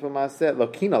Lav Shesh Bo Maaseh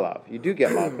Lokin Lav. You do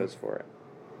get malchus for it.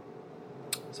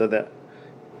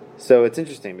 So it's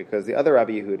interesting because the other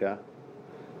Rabbi Yehuda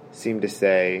seem to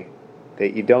say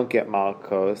that you don't get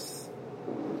malchus.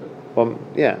 Well,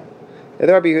 yeah. The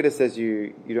other Rabbi Yehuda says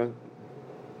you don't.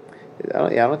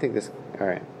 I don't think this. All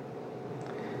right.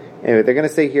 Anyway, they're going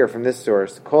to say here from this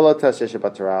source: Kol lo taseh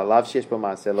shabbat Torah lav sheyesh bo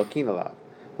maaseh lokin alav,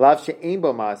 lav she'ein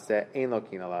bo maaseh ein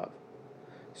lokin alav.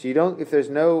 So you don't. If there's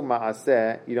no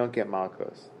maaseh, you don't get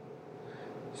malchus.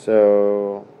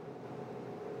 So.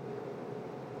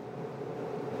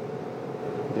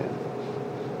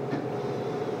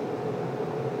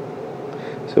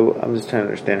 So I'm just trying to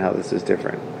understand how this is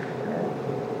different.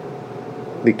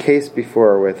 The case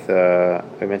before with I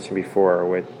mentioned before,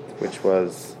 which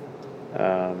was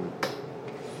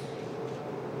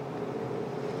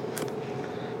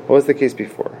what was the case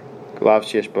before? What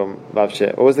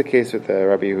was the case with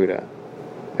Rabbi Yehuda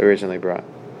originally brought?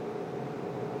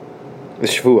 The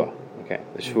Shvua. Okay,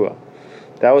 the Shvua.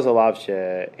 That was a lav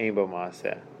she'ein bo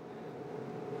maaseh.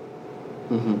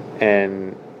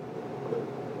 And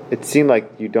it seemed like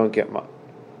you don't get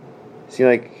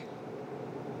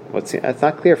it's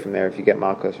not clear from there if you get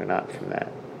malchus or not from that,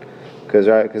 because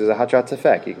there's a hatrat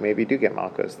safek. You maybe do get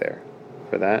malchus there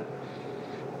for that.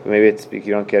 Maybe it's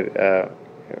you don't get.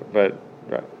 Rabbi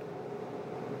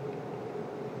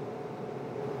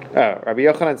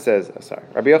Yochanan says.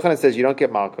 Rabbi Yochanan says you don't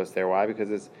get malchus there. Why? Because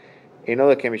it's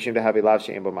enola kemishim to have a lav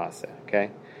she'ein bo maaseh.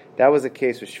 Okay, that was the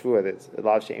case with shvua. That's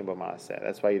lav she'ein bo maaseh.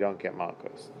 That's why you don't get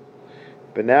malchus.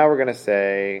 But now we're going to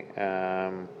say,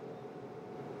 let's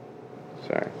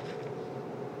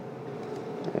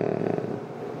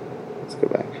go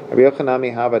back. Rabbi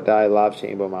Yochanan havadai lav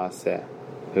she'ein bo maaseh.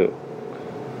 Who?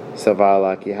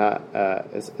 Savala kiha.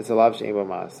 It's a lav she'ein bo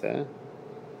maaseh.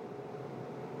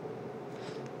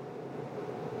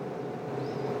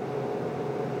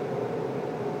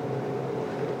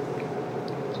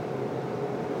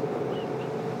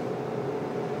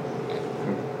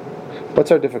 What's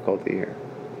our difficulty here?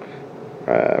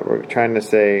 We're trying to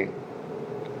say,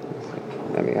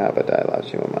 let me have a dialogue.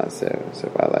 So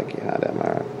if I like you had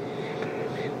Amram,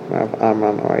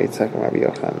 Amram, Yitzchak, Rabbi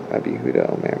Yochanan, Rabbi Yehuda,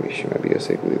 Omer, Mishim, Rabbi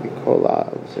Yosef, Levi, Kol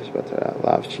Lav,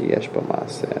 Lav Sheyesh Bo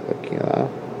Maaseh, Lokin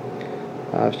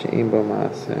Lav She'ein Bo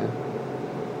Maaseh,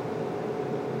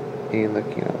 Ein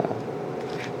Lokin Lav.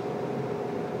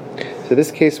 So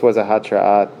this case was a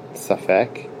Hatra'at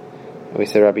Safek. We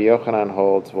said Rabbi Yochanan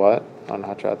holds what? On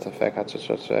Hatrat Safek.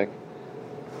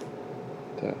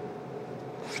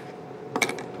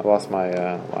 I lost my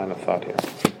line of thought here.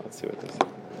 Let's see what this is.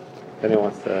 If anyone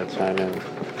wants to chime in,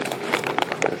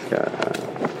 let's go.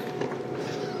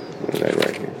 What did I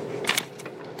write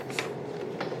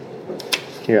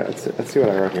here? Let's see what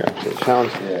I wrote here. Actually,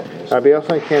 challenge. Rabbi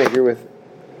Yochanan can't agree with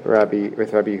Rabbi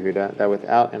Yehuda that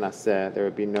without an aseh there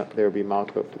would be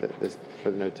malchut for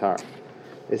the notar.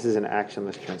 This is an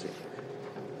actionless transaction.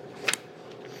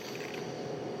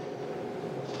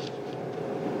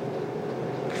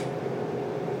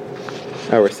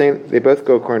 Oh, we're saying they both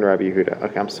go according to Rabbi Yehuda.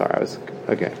 Okay, I'm sorry.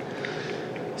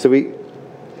 So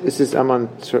I'm on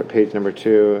page number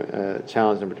 2,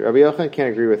 challenge number 2. Rabbi Yochanan can't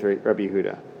agree with Rabbi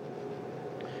Yehuda.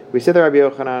 We said that Rabbi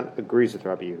Yochanan agrees with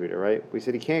Rabbi Yehuda, right? We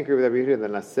said he can't agree with Rabbi Yehuda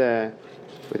that naseh,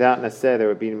 without naseh there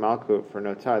would be malchut for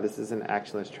notar. This is an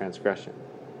actionless transgression.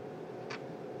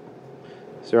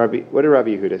 So what did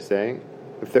Rabbi Yehuda say?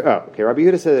 Rabbi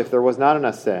Yehuda said if there was not an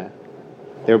aseh,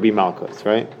 there would be malchus,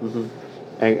 right? Mm-hmm.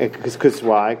 And because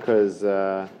why? Because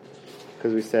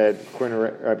we said according to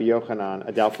Rabbi Yochanan,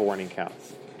 a doubtful warning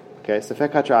counts. Okay, so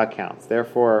Safek Hatra counts.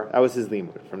 Therefore, that was his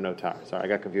limud from notar. Sorry, I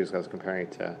got confused because I was comparing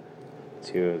it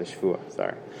to the shvua.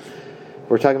 Sorry,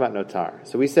 we're talking about notar.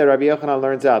 So we said Rabbi Yochanan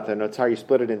learns out that notar you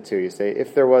split it in two. You say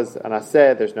if there was an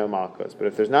aseh, there's no malchus, but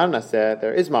if there's not an aseh,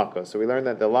 there is malchus. So we learned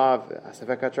that the law of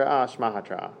Safek Hatra shma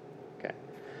hatra. Okay,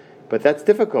 but that's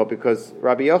difficult because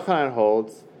Rabbi Yochanan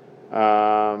holds.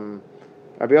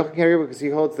 Rabbi Yochanan can't agree because he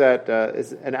holds that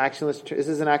this is an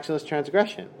actionless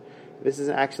transgression. This is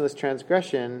an actionless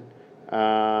transgression.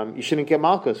 You shouldn't get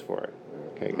malchus for it.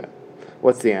 Okay, good.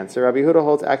 What's the answer? Rabbi Yehuda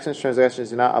holds actionless transgressions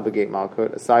do not obligate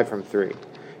malchut aside from 3.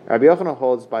 Rabbi Yochanan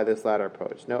holds by this latter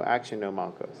approach: no action, no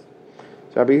malchus.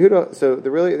 So Rabbi Yehuda. So the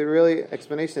really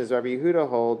explanation is Rabbi Yehuda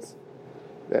holds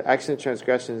that action and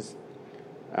transgressions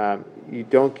you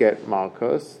don't get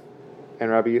malchus,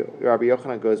 and Rabbi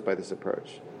Yochanan goes by this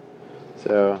approach.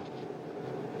 So.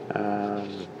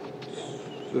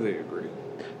 So they agree.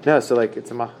 No, so like it's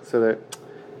so that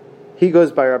he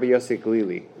goes by Rabbi Yossi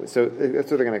Galili. So that's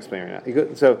what they're going to explain right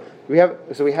now. So we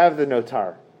have the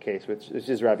notar case, which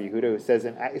is Rabbi Yehuda, who says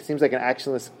it seems like an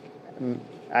actionless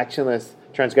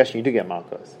transgression. You do get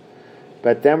malchus,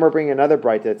 but then we're bringing another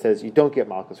bright that says you don't get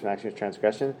malchus from actionless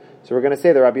transgression. So we're going to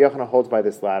say that Rabbi Yochanan holds by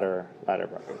this latter bright.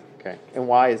 Okay, and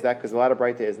why is that? Because the latter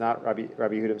bright is not Rabbi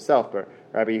Yehuda himself, but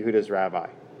Rabbi Yehuda's rabbi.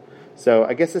 So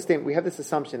I guess we have this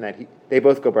assumption that they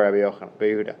both go by Rabbi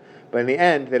Yehuda, but in the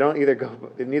end they don't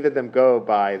neither of them go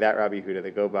by that Rabbi Yehuda. They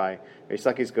go by Reish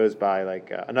Lakish goes by like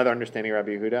another understanding of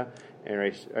Rabbi Yehuda, and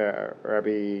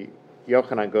Rabbi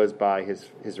Yochanan goes by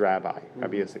his rabbi,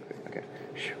 Rabbi Yosef. Okay.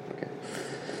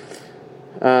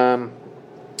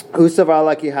 Usav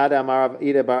ala kihada amar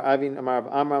Ida bar Avin amar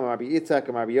Amram Rabbi Yitzchak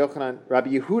amar Rabbi Yochanan Rabbi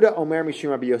Yehuda Omer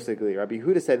Mishum Rabbi Yosef. Rabbi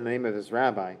Yehuda said in the name of his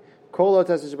rabbi. So the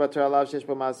can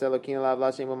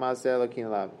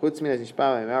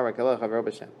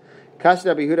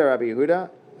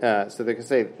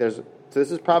say so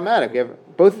this is problematic. We have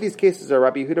both of these cases are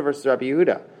Rabbi Yehuda versus Rabbi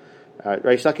Yehuda.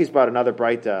 Reish Lakish brought another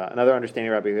another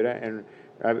understanding of Rabbi Yehuda, and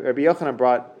Rabbi Yochanan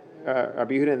brought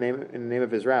Rabbi Yehuda in the name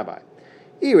of his rabbi.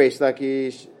 Reish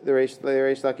Lakish, the Reish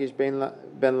Lakish ben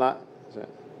La.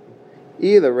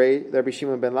 The Rabbi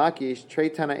Shimon ben Lakish, Trei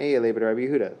Tana'ei Elei Rabbi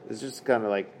Yehuda. This is just kind of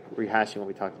like rehashing what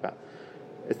we talked about.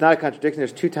 It's not a contradiction.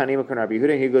 There's two Tanaim and Rabbi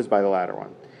Yehuda, and he goes by the latter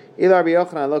one. Rabbi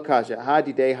Yochanan lo kasha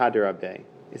hadidei haderabdei.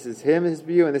 This is his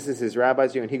view, and this is his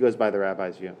rabbi's view, and he goes by the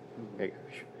rabbi's view.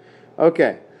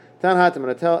 Okay. Tan hatam. I'm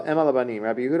going to tell Emal Abanim.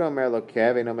 Rabbi Yehuda omer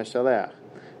lokeh ve'no meshalech.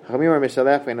 Chachamim omer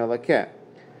meshalech ve'no lokeh.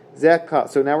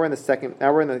 So now we're in the second.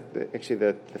 Now we're in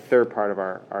the third part of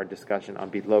our discussion on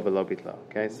bitlo below bitlo.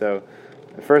 Okay, so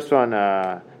the first one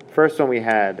we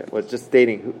had was just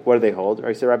stating what do they hold.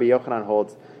 Or so Rabbi Yochanan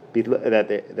holds that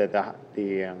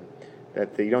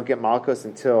you don't get malchus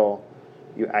until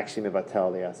you actually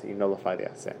mevatel the aseh, you nullify the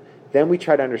aseh. Then we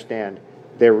try to understand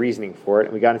their reasoning for it,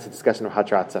 and we got into discussion of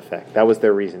hatrat safek. That was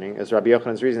their reasoning. As Rabbi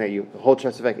Yochanan's reasoning that you hold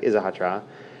hatrat safek is a hatra.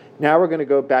 Now we're going to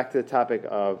go back to the topic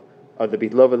of the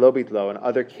bitlo v'lo bitlo and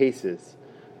other cases.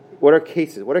 What are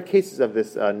cases? What are cases of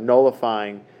this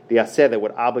nullifying the aseh that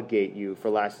would obligate you for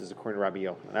lashes according to Rabbi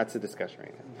Yochanan? That's the discussion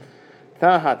right now.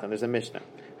 Ta'ahatan, there's a Mishnah.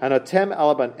 Hanotem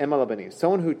alaban em alabani.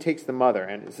 Someone who takes the mother,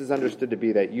 and this is understood to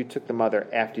be that you took the mother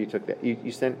after you took the.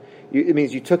 It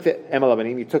means you took the em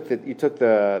alabanim. You took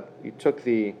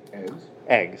the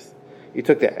eggs. You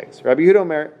took the eggs. Rabbi Yehuda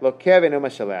omer lokev eno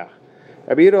mashalach.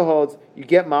 Rabbi Yehuda holds you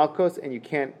get malchus and you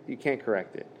can't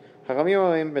correct it.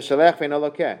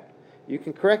 You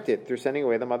can correct it through sending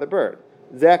away the mother bird.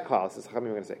 Zeh klaus is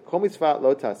Chachamim going to say. Kol mitzvah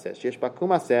lo taseh sheyesh ba kum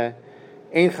aseh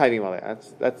ein chayvim aleh.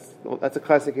 That's a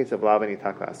classic case of lavani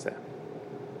taklaseh.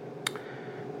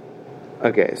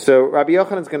 Okay, so Rabbi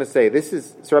Yochanan is going to say this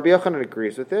is. So Rabbi Yochanan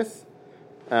agrees with this.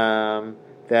 Rabbi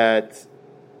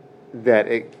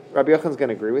Yochanan is going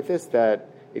to agree with this that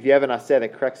if you have an aseh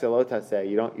that corrects a lo taseh,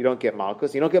 you don't get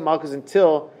malchus. You don't get malchus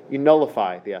until you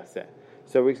nullify the aseh.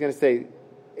 So we're going to say,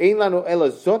 "Ein lanu ela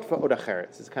zot va'od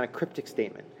acheretz." It's kind of cryptic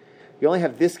statement. You only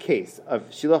have this case of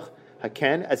shiluch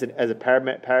haken as a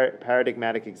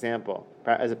paradigmatic example,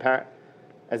 as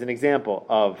an example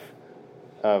of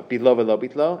bitlo v'lo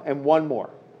bitlo, and one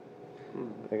more.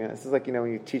 This is like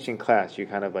when you teach in class, you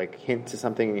kind of like hint to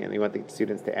something, and you want the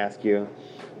students to ask you,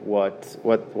 what's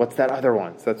that other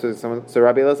one? So that's what So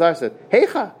Rabbi Elazar said,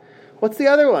 "Heicha, what's the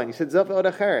other one?" You said zot va'od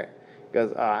acheret. He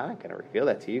goes, I'm not going to reveal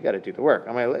that to you. You got to do the work.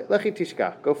 I'm like, lechi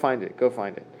tishkach, go find it.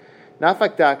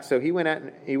 Nafak dak. So he went out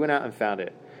and found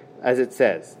it, as it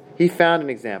says. He found an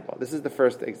example. This is the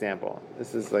first example.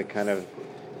 This is like kind of,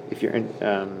 if you're in, what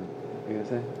are you going to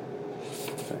say?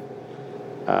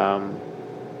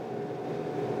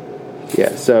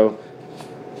 Yeah. So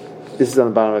this is on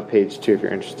the bottom of page 2. If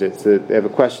you're interested, so they have a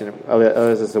question.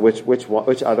 So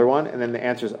which other one? And then the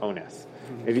answer is ones.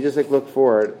 If you just look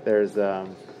forward, there's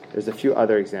a few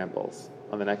other examples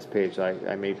on the next page.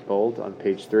 I made bold on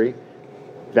page 3.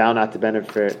 Vow not to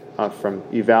benefit from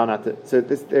you. Vow not to. So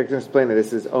they're going to explain that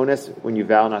this is onus when you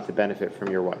vow not to benefit from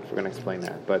your wife. We're going to explain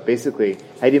that. But basically,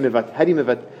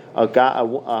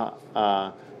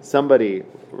 somebody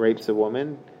rapes a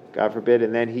woman, God forbid,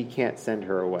 and then he can't send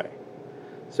her away.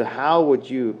 So how would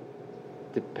you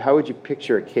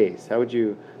picture a case? How would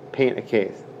you paint a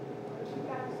case?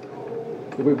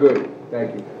 We're good.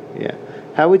 Thank you. Yeah.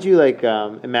 How would you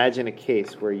imagine a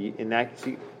case where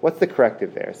what's the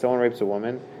corrective there? Someone rapes a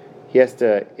woman,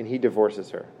 he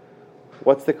divorces her.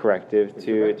 What's the corrective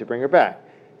to bring her back?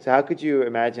 So how could you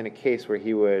imagine a case where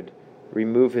he would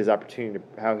remove his opportunity?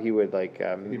 How he would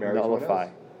nullify?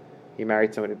 He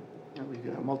married somebody. Yeah, you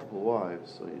can have multiple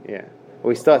wives. So Yeah. Well,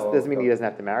 he still doesn't mean he doesn't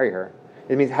have to marry her.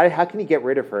 It means how can he get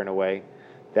rid of her in a way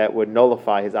that would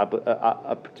nullify his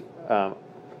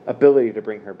ability to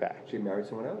bring her back? She married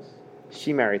someone else.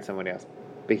 She married someone else,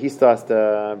 but he still has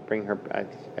to bring her.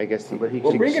 I guess.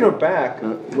 Bringing her back.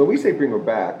 When we say bring her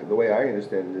back, the way I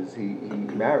understand it is he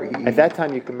married. At that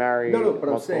time, you can marry. No, but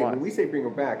I'm saying when we say bring her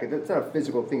back, it's not a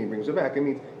physical thing. He brings her back. I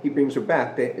mean, he brings her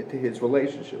back to his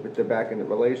relationship. They're back in the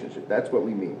relationship. That's what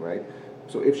we mean, right?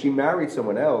 So if she married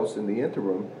someone else in the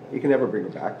interim, he can never bring her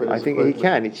back. But I think he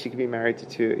can. She can be married to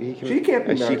two. She can't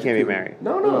be married. She can't be married.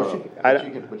 No.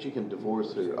 But she can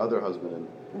divorce her other husband.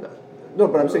 No,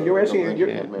 but I'm saying you're asking. I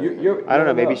don't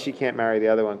know. Maybe she can't marry the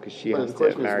other one because she has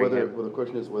to marry him. Well, the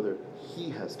question is whether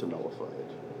he has to nullify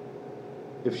it.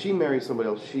 If she marries somebody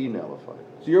else, she nullifies.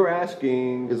 So you're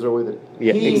asking, is there a way that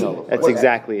he nullifies? That's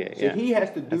exactly it. So he has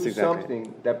to do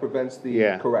something that prevents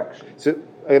the correction. So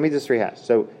let me just rehash.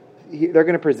 So they're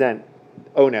going to present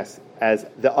onus as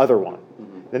the other one.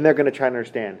 Mm-hmm. Then they're going to try to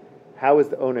understand how is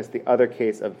the onus the other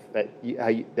case of that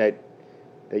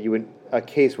you would a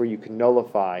case where you can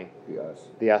nullify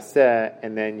the aseh,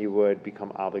 and then you would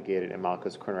become obligated in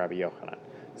Malkos Korban Rabbi Yochanan.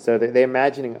 So they're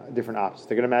imagining different options.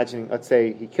 They're going to imagine, let's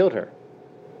say he killed her,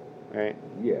 right?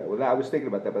 Yeah. Well, I was thinking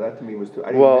about that, but that to me was too.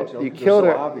 You killed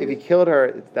her. If you killed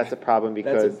her, that's a problem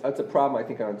because that's a problem. I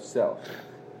think on itself.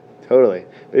 Totally.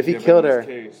 But if he killed her,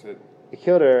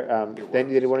 then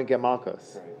you wouldn't get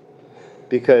Malkos, right?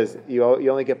 Because you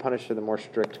only get punished for the more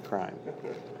strict crime.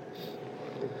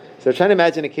 So trying to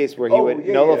imagine a case where he would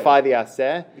nullify the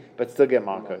aseh, but still get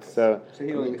Makkot. So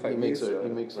he makes a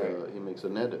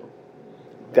neder.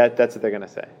 That's what they're going to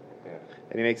say. Yeah.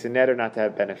 And he makes a neder not to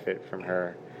have benefit from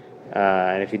her.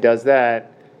 And if he does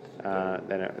that,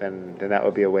 then that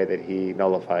would be a way that he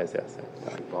nullifies the aseh.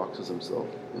 So he boxes himself.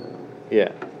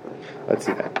 Yeah. Let's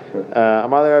see that.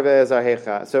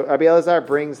 So Rabbi Elazar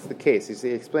brings the case. He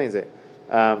explains it.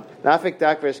 Nafik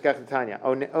dak v'eshkach Tanya.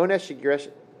 Onesh shigresh.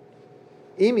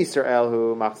 If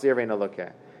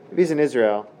he's in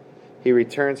Israel, he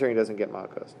returns her and he doesn't get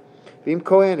Makkos.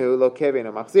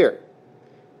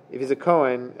 If he's a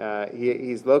Kohen,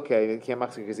 he's located and he can't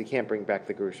Machzir because he can't bring back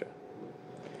the Grusha.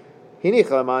 Meaning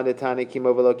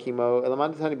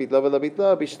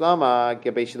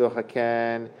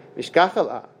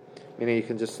you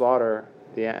can just slaughter,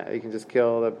 you can just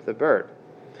kill the bird.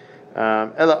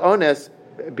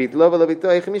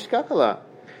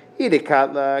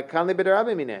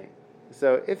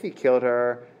 So if he killed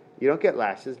her, you don't get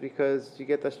lashes because you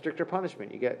get the stricter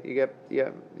punishment. You get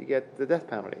the death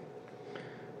penalty.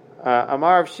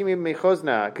 Amar of Shimi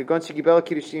Mechozna Kagon Shigibel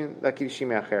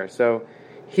Kirushim Acher. So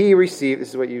he received. This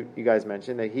is what you guys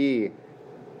mentioned, that he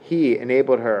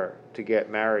enabled her to get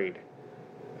married.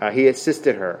 He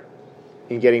assisted her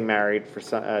in getting married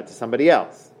to somebody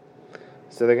else.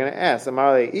 So they're going to ask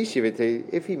Amarle Ishivite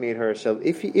if she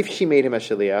made him a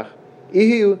shaliach,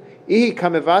 ihi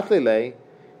kamevatlile,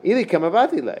 ili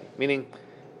kamevatlile. Meaning,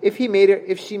 if she made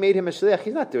him a shaliach,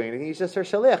 he's not doing anything. He's just her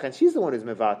shaliach, and she's the one who's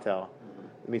mevatel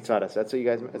the mitzvah. That's what that's what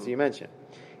you mentioned.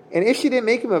 And if she didn't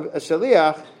make him a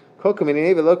shaliach, kokum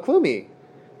ineva lo klumi.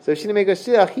 So if she didn't make a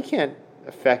shaliach, he can't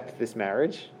affect this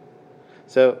marriage.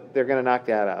 So they're going to knock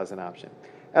that out as an option.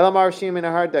 Elamar Shimon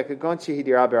Aharda kagonchi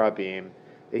hidir rabim.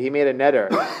 That he made a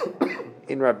neder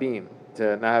in Rabim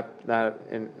to not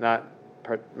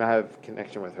have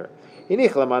connection with her. So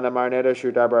not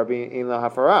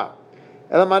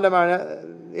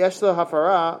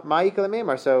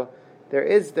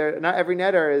every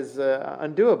neder is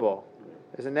undoable.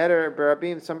 There's a neder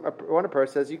Rabim. One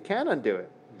person says you can undo it.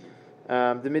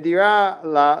 The midira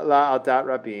la al dat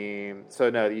Rabim. So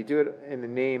no, you do it in the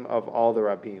name of all the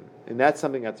Rabim, and that's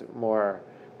something that's more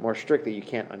strict that you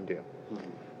can't undo.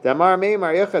 Damar me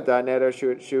Mar Yochada neder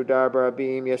shudar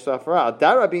barabim yesh lo hafara.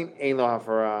 Dar rabim ein lo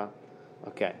hafara.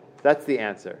 Okay, that's the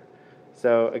answer.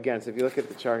 So again, if you look at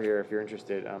the chart here, if you're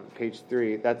interested, page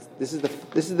 3. This is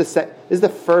the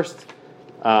first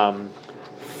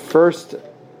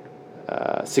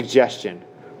suggestion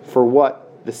for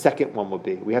what the second one would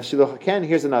be. We have shiluch haken.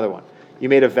 Here's another one. You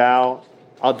made a vow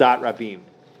al dat rabim.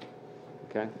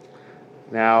 Okay,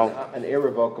 now an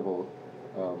irrevocable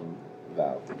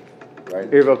vow.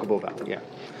 Right? Irrevocable vow, yeah.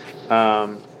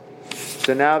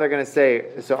 So now they're going to say,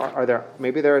 so are there,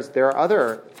 maybe there are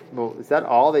other, well, is that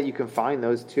all that you can find,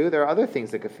 those two? There are other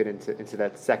things that could fit into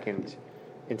that second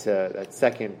that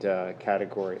second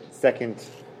category, second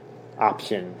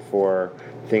option for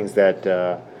things that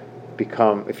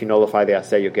become, if you nullify the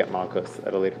aseh, you'll get malchus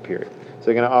at a later period. So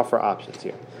they're going to offer options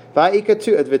here. Va'ika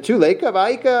v'tuleka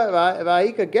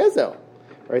va'ika gezel.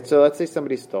 Right. So let's say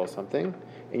somebody stole something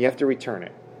and you have to return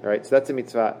it. Right. So that's a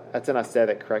mitzvah. That's an aseh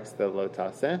that corrects the lo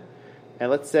taseh. And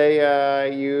let's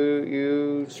say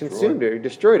you consumed it, or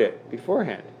destroyed it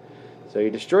beforehand. So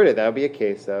you destroyed it. That would be a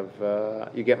case of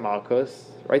you get malchus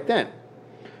right then.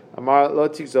 It's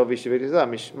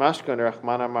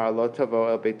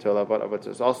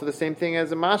also the same thing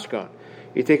as a mashkon.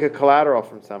 You take a collateral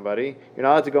from somebody. You're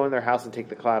not allowed to go in their house and take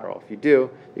the collateral. If you do,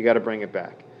 you got to bring it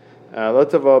back. So they're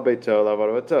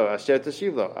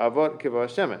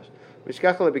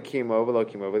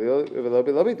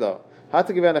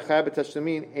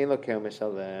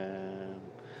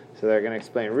going to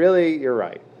explain. Really, you're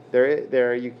right.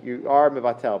 There, you are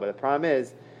mevatel, but the problem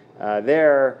is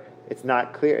there it's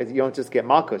not clear. You don't just get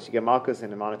malchus; you get malchus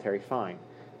and a monetary fine.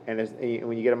 And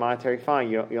when you get a monetary fine,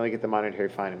 you only get the monetary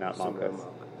fine and not malchus.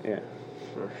 Yeah.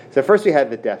 Sure. So first we had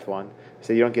the death one.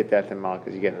 So you don't get death and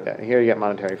malchus; you get that. Here you get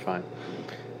monetary fine.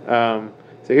 So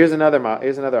here's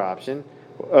another option.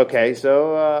 Okay,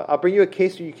 so I'll bring you a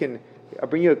case where I'll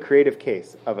bring you a creative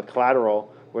case of a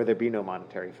collateral where there be no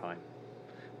monetary fine.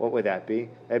 What would that be?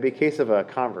 That'd be a case of a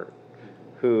convert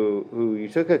who you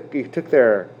took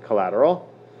their collateral,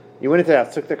 you went into the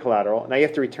house, took their collateral, now you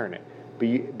have to return it.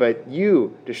 But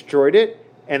you destroyed it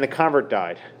and the convert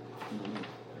died.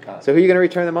 So who are you going to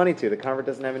return the money to? The convert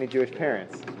doesn't have any Jewish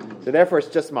parents. So therefore it's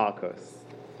just malchus.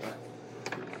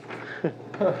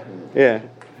 Yeah.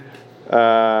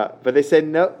 But they said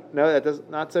no, that does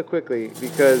not so quickly,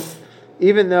 because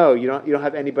even though you don't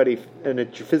have anybody in a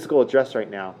physical address right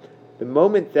now, the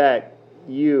moment that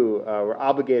you were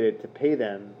obligated to pay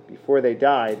them before they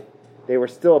died, they were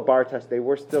still a bar touch. They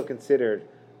were still considered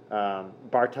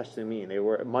bar touch to mean.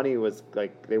 Money was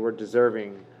like they were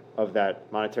deserving of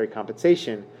that monetary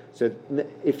compensation. So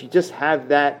if you just have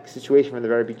that situation from the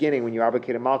very beginning, when you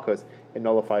obligated malchus, it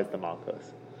nullifies the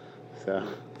malchus. So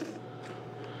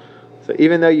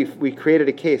even though we created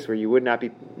a case where you would not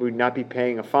be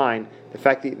paying a fine, the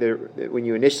fact that when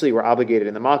you initially were obligated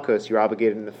in the malchus, you were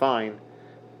obligated in the fine.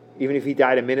 Even if he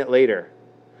died a minute later,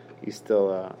 those two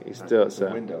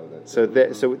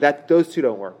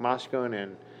don't work. Mashkon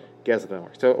and Gezel don't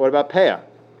work. So what about peah?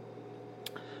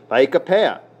 Va'ika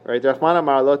peah, right? You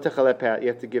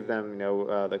have to give them,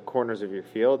 the corners of your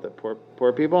field, the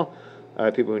poor people.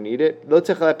 People who need it. So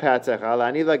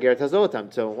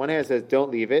one hand says don't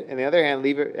leave it, and the other hand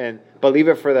leave it, but leave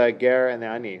it for the ger and the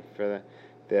ani, for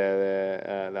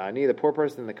the ani, the poor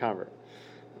person and the convert.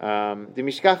 So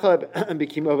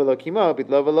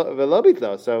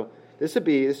this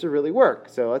would really work.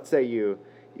 So let's say you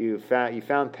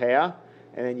found peah,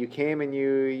 and then you came and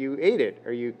you ate it,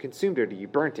 or you consumed it, or you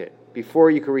burnt it before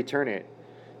you could return it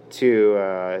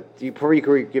before you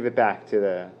could give it back to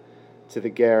the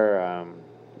ger,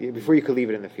 before you could leave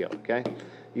it in the field. Okay,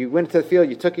 you went to the field,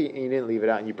 you took it, and you didn't leave it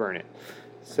out, and you burn it.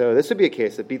 So this would be a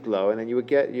case of bitlo, and then you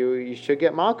should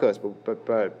get malchus, but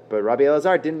Rabbi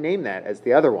Elazar didn't name that as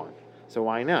the other one. So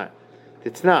why not?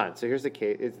 It's not. So here's the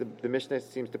case. The Mishnah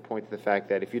seems to point to the fact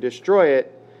that if you destroy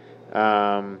it,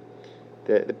 the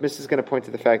Mishnah is going to point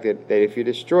to the fact that if you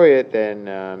destroy it,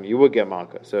 then you will get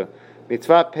malchus. So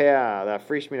mitzvah peah la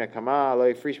frish min hakama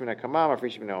lo frish min hakama ma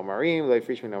frish min omarim lo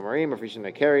frish min omarim ma frish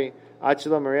min keri ad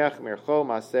shelo meriach mercho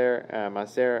maaser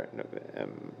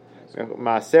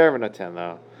v'noten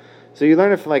lo. So you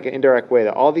learn it from like an indirect way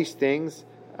that all these things,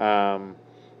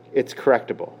 it's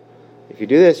correctable. If you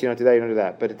do this, you don't do that, you don't do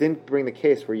that. But it didn't bring the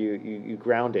case where you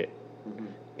ground it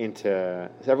into.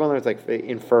 So everyone learns like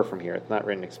infer from here. It's not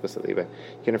written explicitly, but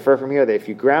you can infer from here that if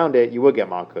you ground it, you will get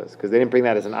malchus, because they didn't bring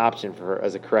that as an option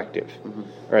as a corrective,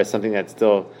 or as something that's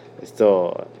still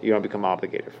you don't become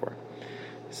obligated for.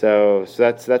 So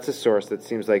that's a source that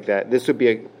seems like that. This would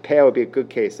be peah would be a good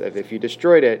case of if you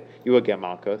destroyed it, you will get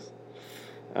malchus.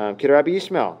 Kid Rabbi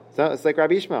Yishmael. So it's like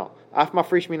Rabbi Yishmael. Af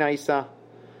mafrish min ha'isa.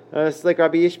 It's like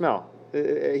Rabbi Yishmael.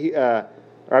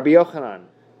 Rabbi Yochanan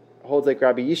holds like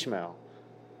Rabbi Yishmael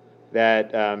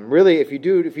that really if you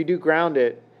do grind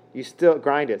it, you still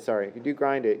get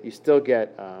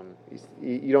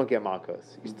you don't get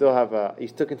malchus. You still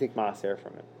can take maaser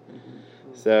from it.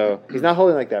 So he's not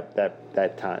holding like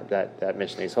that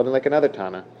Mishnah. He's holding like another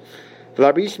Tana. So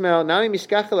no,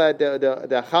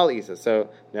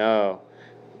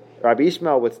 Rabbi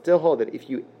Yishmael would still hold that if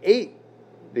you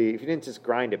didn't just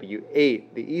grind it, but you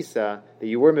ate the isa, that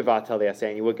you were mivatel the aseh,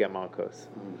 and you would get malchus.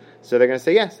 So they're going to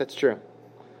say, yes, that's true.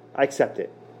 I accept it.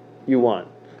 You won.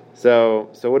 So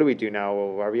what do we do now?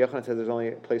 Well, Rabbi Yochanan says there's only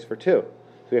a place for two,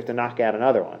 so we have to knock out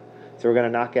another one. So we're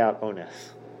going to knock out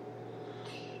onus.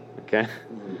 Okay,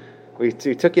 we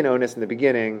took in onus in the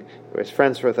beginning. It was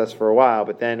friends with us for a while,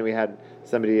 but then we had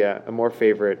somebody a more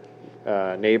favorite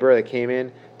neighbor that came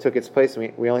in, took its place,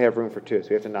 and we only have room for two, so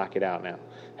we have to knock it out now.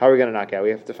 How are we going to knock it out?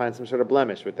 We have to find some sort of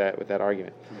blemish with that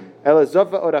argument. So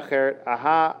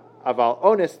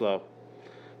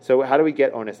how do we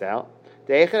get onus out?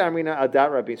 So we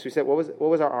said, what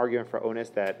was our argument for onus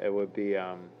that it would be?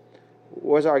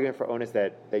 What was our argument for onus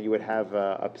that you would have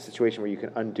a situation where you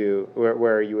can undo,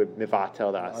 where you would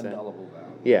mivatel the asin?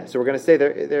 Yeah. So we're going to say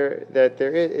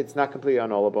it's not completely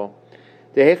unknowable.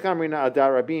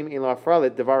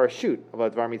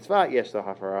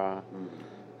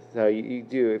 So you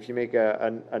do, if you make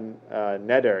a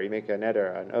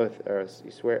neder, an oath, or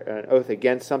you swear an oath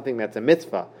against something that's a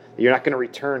mitzvah, you're not going to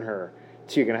return her.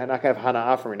 You're not going to have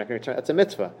hana'ah from her. You're not going to return. That's a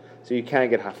mitzvah, so you can't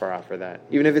get hafarah for that,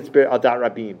 even if it's adat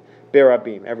rabim,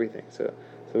 berabim, everything. So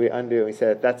we undo. We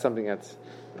said that's something that's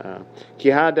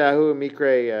kihadahu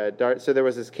mikre dart. So there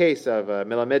was this case of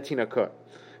Melamed Tinakot,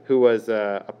 who was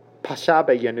a pasha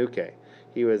yanuke.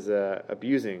 He was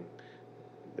abusing.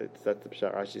 That's the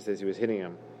pshat. Rashi says he was hitting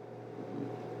him.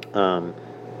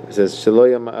 It says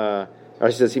shaloyam.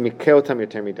 Rashi says he mikeotam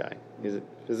yoter midai. He's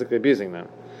physically abusing them.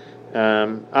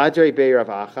 Adrei bei Rav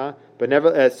Acha, but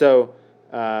never. So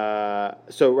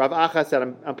Rav Acha said,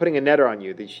 "I'm putting a netter on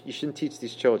you. You shouldn't teach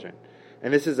these children."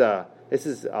 And this is al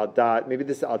dat. Maybe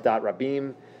this is al dat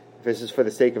rabim. This is for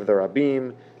the sake of the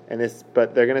rabim.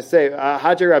 But they're going to say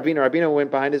Hadrei Rabina. Rabina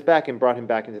went behind his back and brought him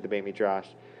back into the Beit Midrash.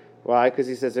 Why? Because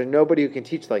he says there's nobody who can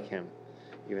teach like him,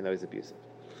 even though he's abusive.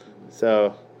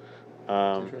 So.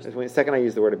 The second I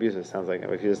use the word abusive, it sounds like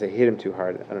if you just say hit him too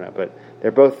hard, I don't know, but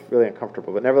they're both really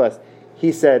uncomfortable. But nevertheless,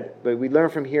 he said, but we learn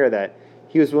from here that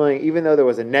he was willing, even though there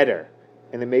was a netter,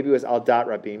 and then maybe it was al dat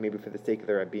rabim, maybe for the sake of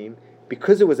the rabim,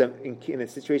 because it was in a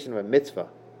situation of a mitzvah,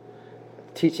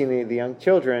 teaching the young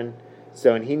children.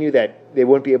 So, and he knew that they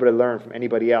wouldn't be able to learn from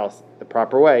anybody else the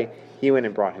proper way. He went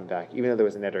and brought him back, even though there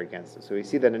was a netter against him. So we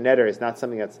see that a netter is not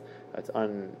something that's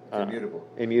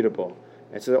immutable.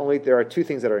 And so there are two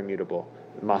things that are immutable,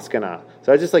 maskana.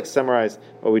 So I just summarize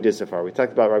what we did so far. We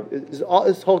talked about this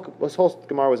whole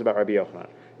Gemara was about Rabbi Yochanan.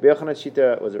 Rabbi Yochanan's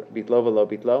shita was bitlo v'lo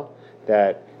bitlo,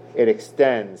 that it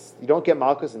extends. You don't get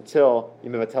malchus until you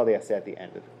mevatel the aseh at the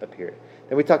end of the period.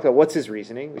 Then we talked about what's his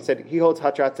reasoning. We said he holds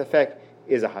hatra'at tefek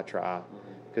is a hatra'ah.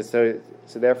 Because so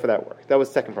therefore that worked. That was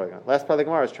the second part of the Gemara. Last part of the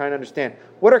Gemara was trying to understand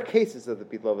what are cases of the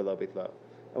bitlo v'lo bitlo.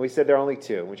 And we said there are only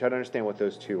two. We tried to understand what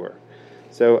those two were.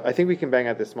 So I think we can bang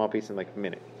out this small piece in a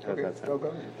minute. Okay, go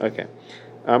ahead. Okay.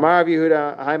 Amar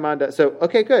Yehuda, hi Manda. So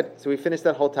okay, good. So we finished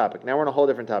that whole topic. Now we're on a whole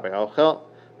different topic. For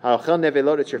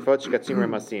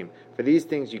these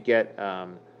things you get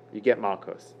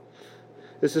malchus.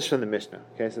 This is from the Mishnah.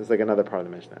 Okay, so it's another part of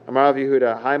the Mishnah. Amar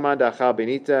Yehuda, hi Manda achal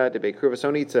benita de bekruva.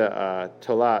 So needs a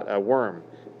tolat, a worm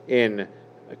in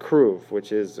a kruv,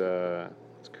 which is does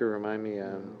kruv remind me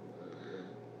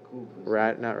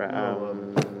rat, not rat.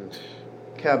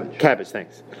 Cabbage,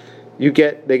 thanks. They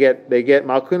get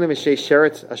malkunim mishay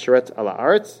sheretz asheretz ala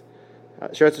aretz,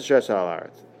 sheretz asheretz ala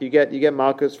aretz. You get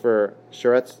malchus for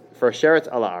sheretz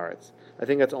ala aretz. I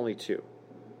think that's only two.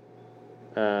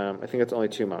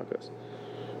 Malchus.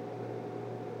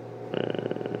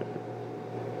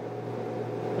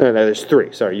 No, there's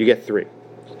three. Sorry, you get three.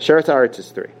 Sheretz aretz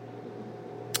is three.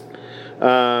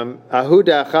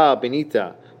 Ahuda achal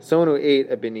benita. Someone who ate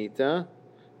a benita.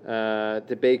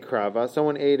 The Bei Krava.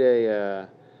 Someone ate a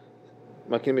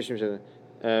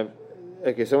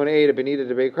someone ate a benita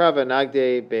de Bei Krava.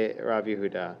 Nagde be Rav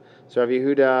Yehuda. So Rav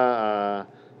Yehuda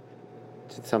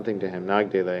did something to him.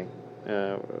 Nagdele.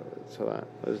 So that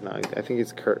was Nagde. I think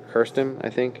it's cursed him.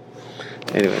 I think.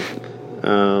 Anyway,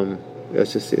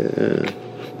 let's just see.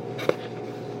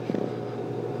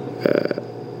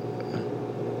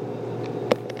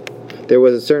 There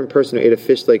was a certain person who ate a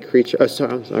fish-like creature. Oh,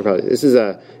 sorry, probably. This is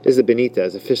a benita,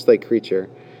 it's a fish-like creature,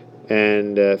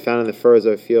 and found in the furrows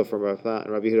of a field from Rafa,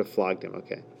 and Rabbi Yehuda flogged him.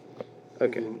 Okay.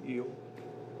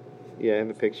 Yeah, I have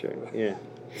a picture. Yeah.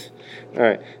 All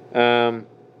right.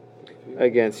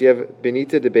 Again, so you have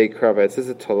benita de Bei Krava. It says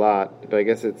a tolat, but I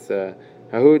guess it's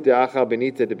hahu de'achal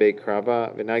benita de Bei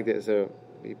Krava v'nagde. So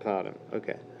he plowed him.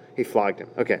 Okay. He flogged him.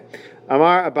 Okay.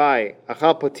 Amar Abai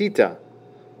achal potita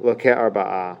loke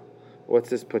arba'ah. What's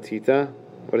this potita?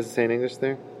 What does it say in English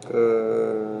there?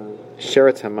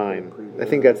 Sheretz hamayim. I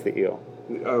think that's the eel.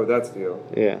 Oh, that's the eel.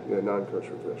 Yeah. Yeah,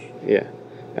 non-kosher fish. Yeah.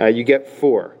 You get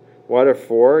 4. What are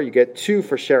 4? You get 2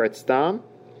 for sheretz stam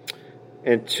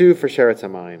and 2 for sheretz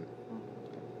hamayim.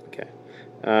 Okay.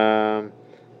 Arba.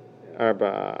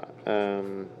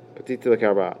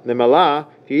 Nemala,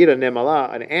 if you eat a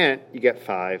nemala, an ant, you get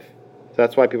 5. So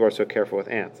that's why people are so careful with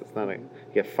ants. It's not you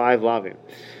get 5 lavim.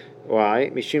 Why?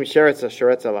 Mishim sheretz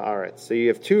la'aretz. So you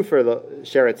have 2 for the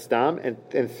sheretz dam and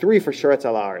 3 for sheretz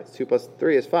la'aretz. 2 plus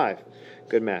 3 is 5.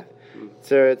 Good math.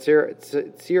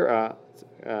 Tzira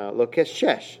lokesh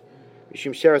shesh.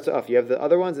 Mishim sheretz of. You have the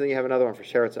other ones, and then you have another one for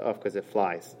sheretz of because it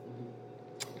flies.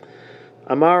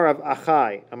 Amar of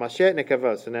Achai, a mashet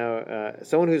nekavah. So now,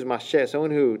 someone who's mashet,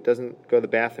 someone who doesn't go to the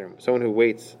bathroom, someone who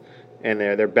waits, and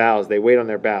their bowels, they wait on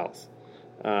their bowels.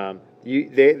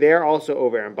 They are also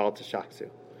over and bal tashaksu.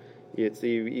 You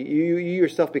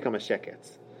yourself become a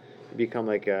sheketz. You become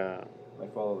like a. My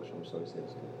follower Shem so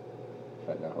says,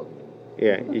 not holding it.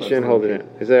 Yeah, you shouldn't hold it in.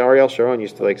 Is that Ariel Sharon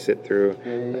used to sit through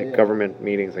government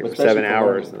meetings for 7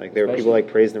 hours, and there were people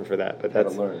praised him for that, but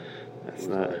that's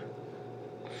not.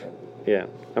 Yeah,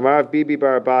 Amarav Bibi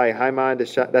Barabai Haiman.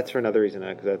 That's for another reason,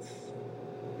 because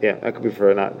that could be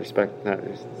for not respect.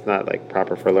 It's not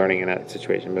proper for learning in that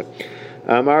situation, but.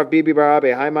 Amarav Bibi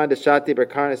Barabai Haiman Deshati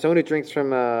Berkarna. Someone who drinks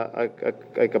from a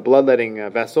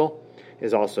bloodletting vessel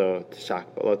is also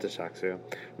below tashaksu.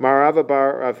 Marava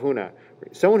Bar Rav Huna.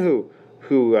 Someone who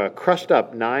crushed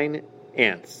up 9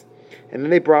 ants, and then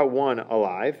they brought one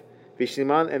alive,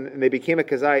 Vishliman, and they became a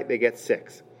kazait, they get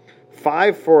 6.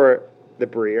 5 for the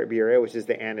birya, which is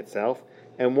the ant itself,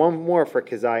 and 1 more for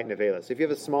kazait nevela. So if you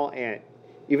have a small ant,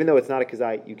 even though it's not a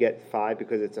kazait, you get 5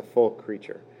 because it's a full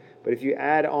creature. But if you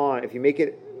add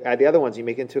the other ones, you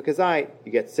make it into a kazait,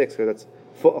 you get 6 because that's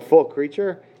a full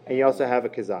creature, and you also have a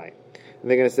kazait. And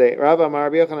they're going to say, Rav Amar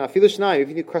Rabbi Yochanan, afilu shnayim, if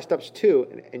you crushed up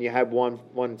 2 and you have one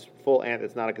full ant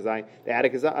that's not a kazait, they add a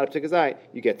kazait up to kazait,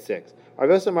 you get 6.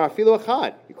 Rav Amar afilu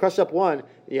achad, you crush up 1, and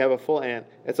you have a full ant,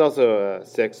 it's also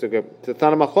 6. So go to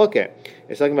Tana Makkot.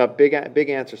 It's talking about big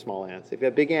ants or small ants. If you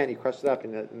have big ant, you crush it up,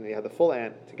 and you have the full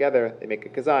ant together, they make a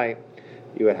kazait,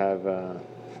 you would have.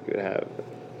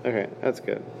 Okay, that's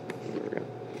good.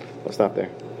 We'll stop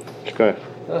there. Go ahead.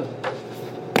 Go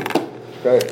ahead.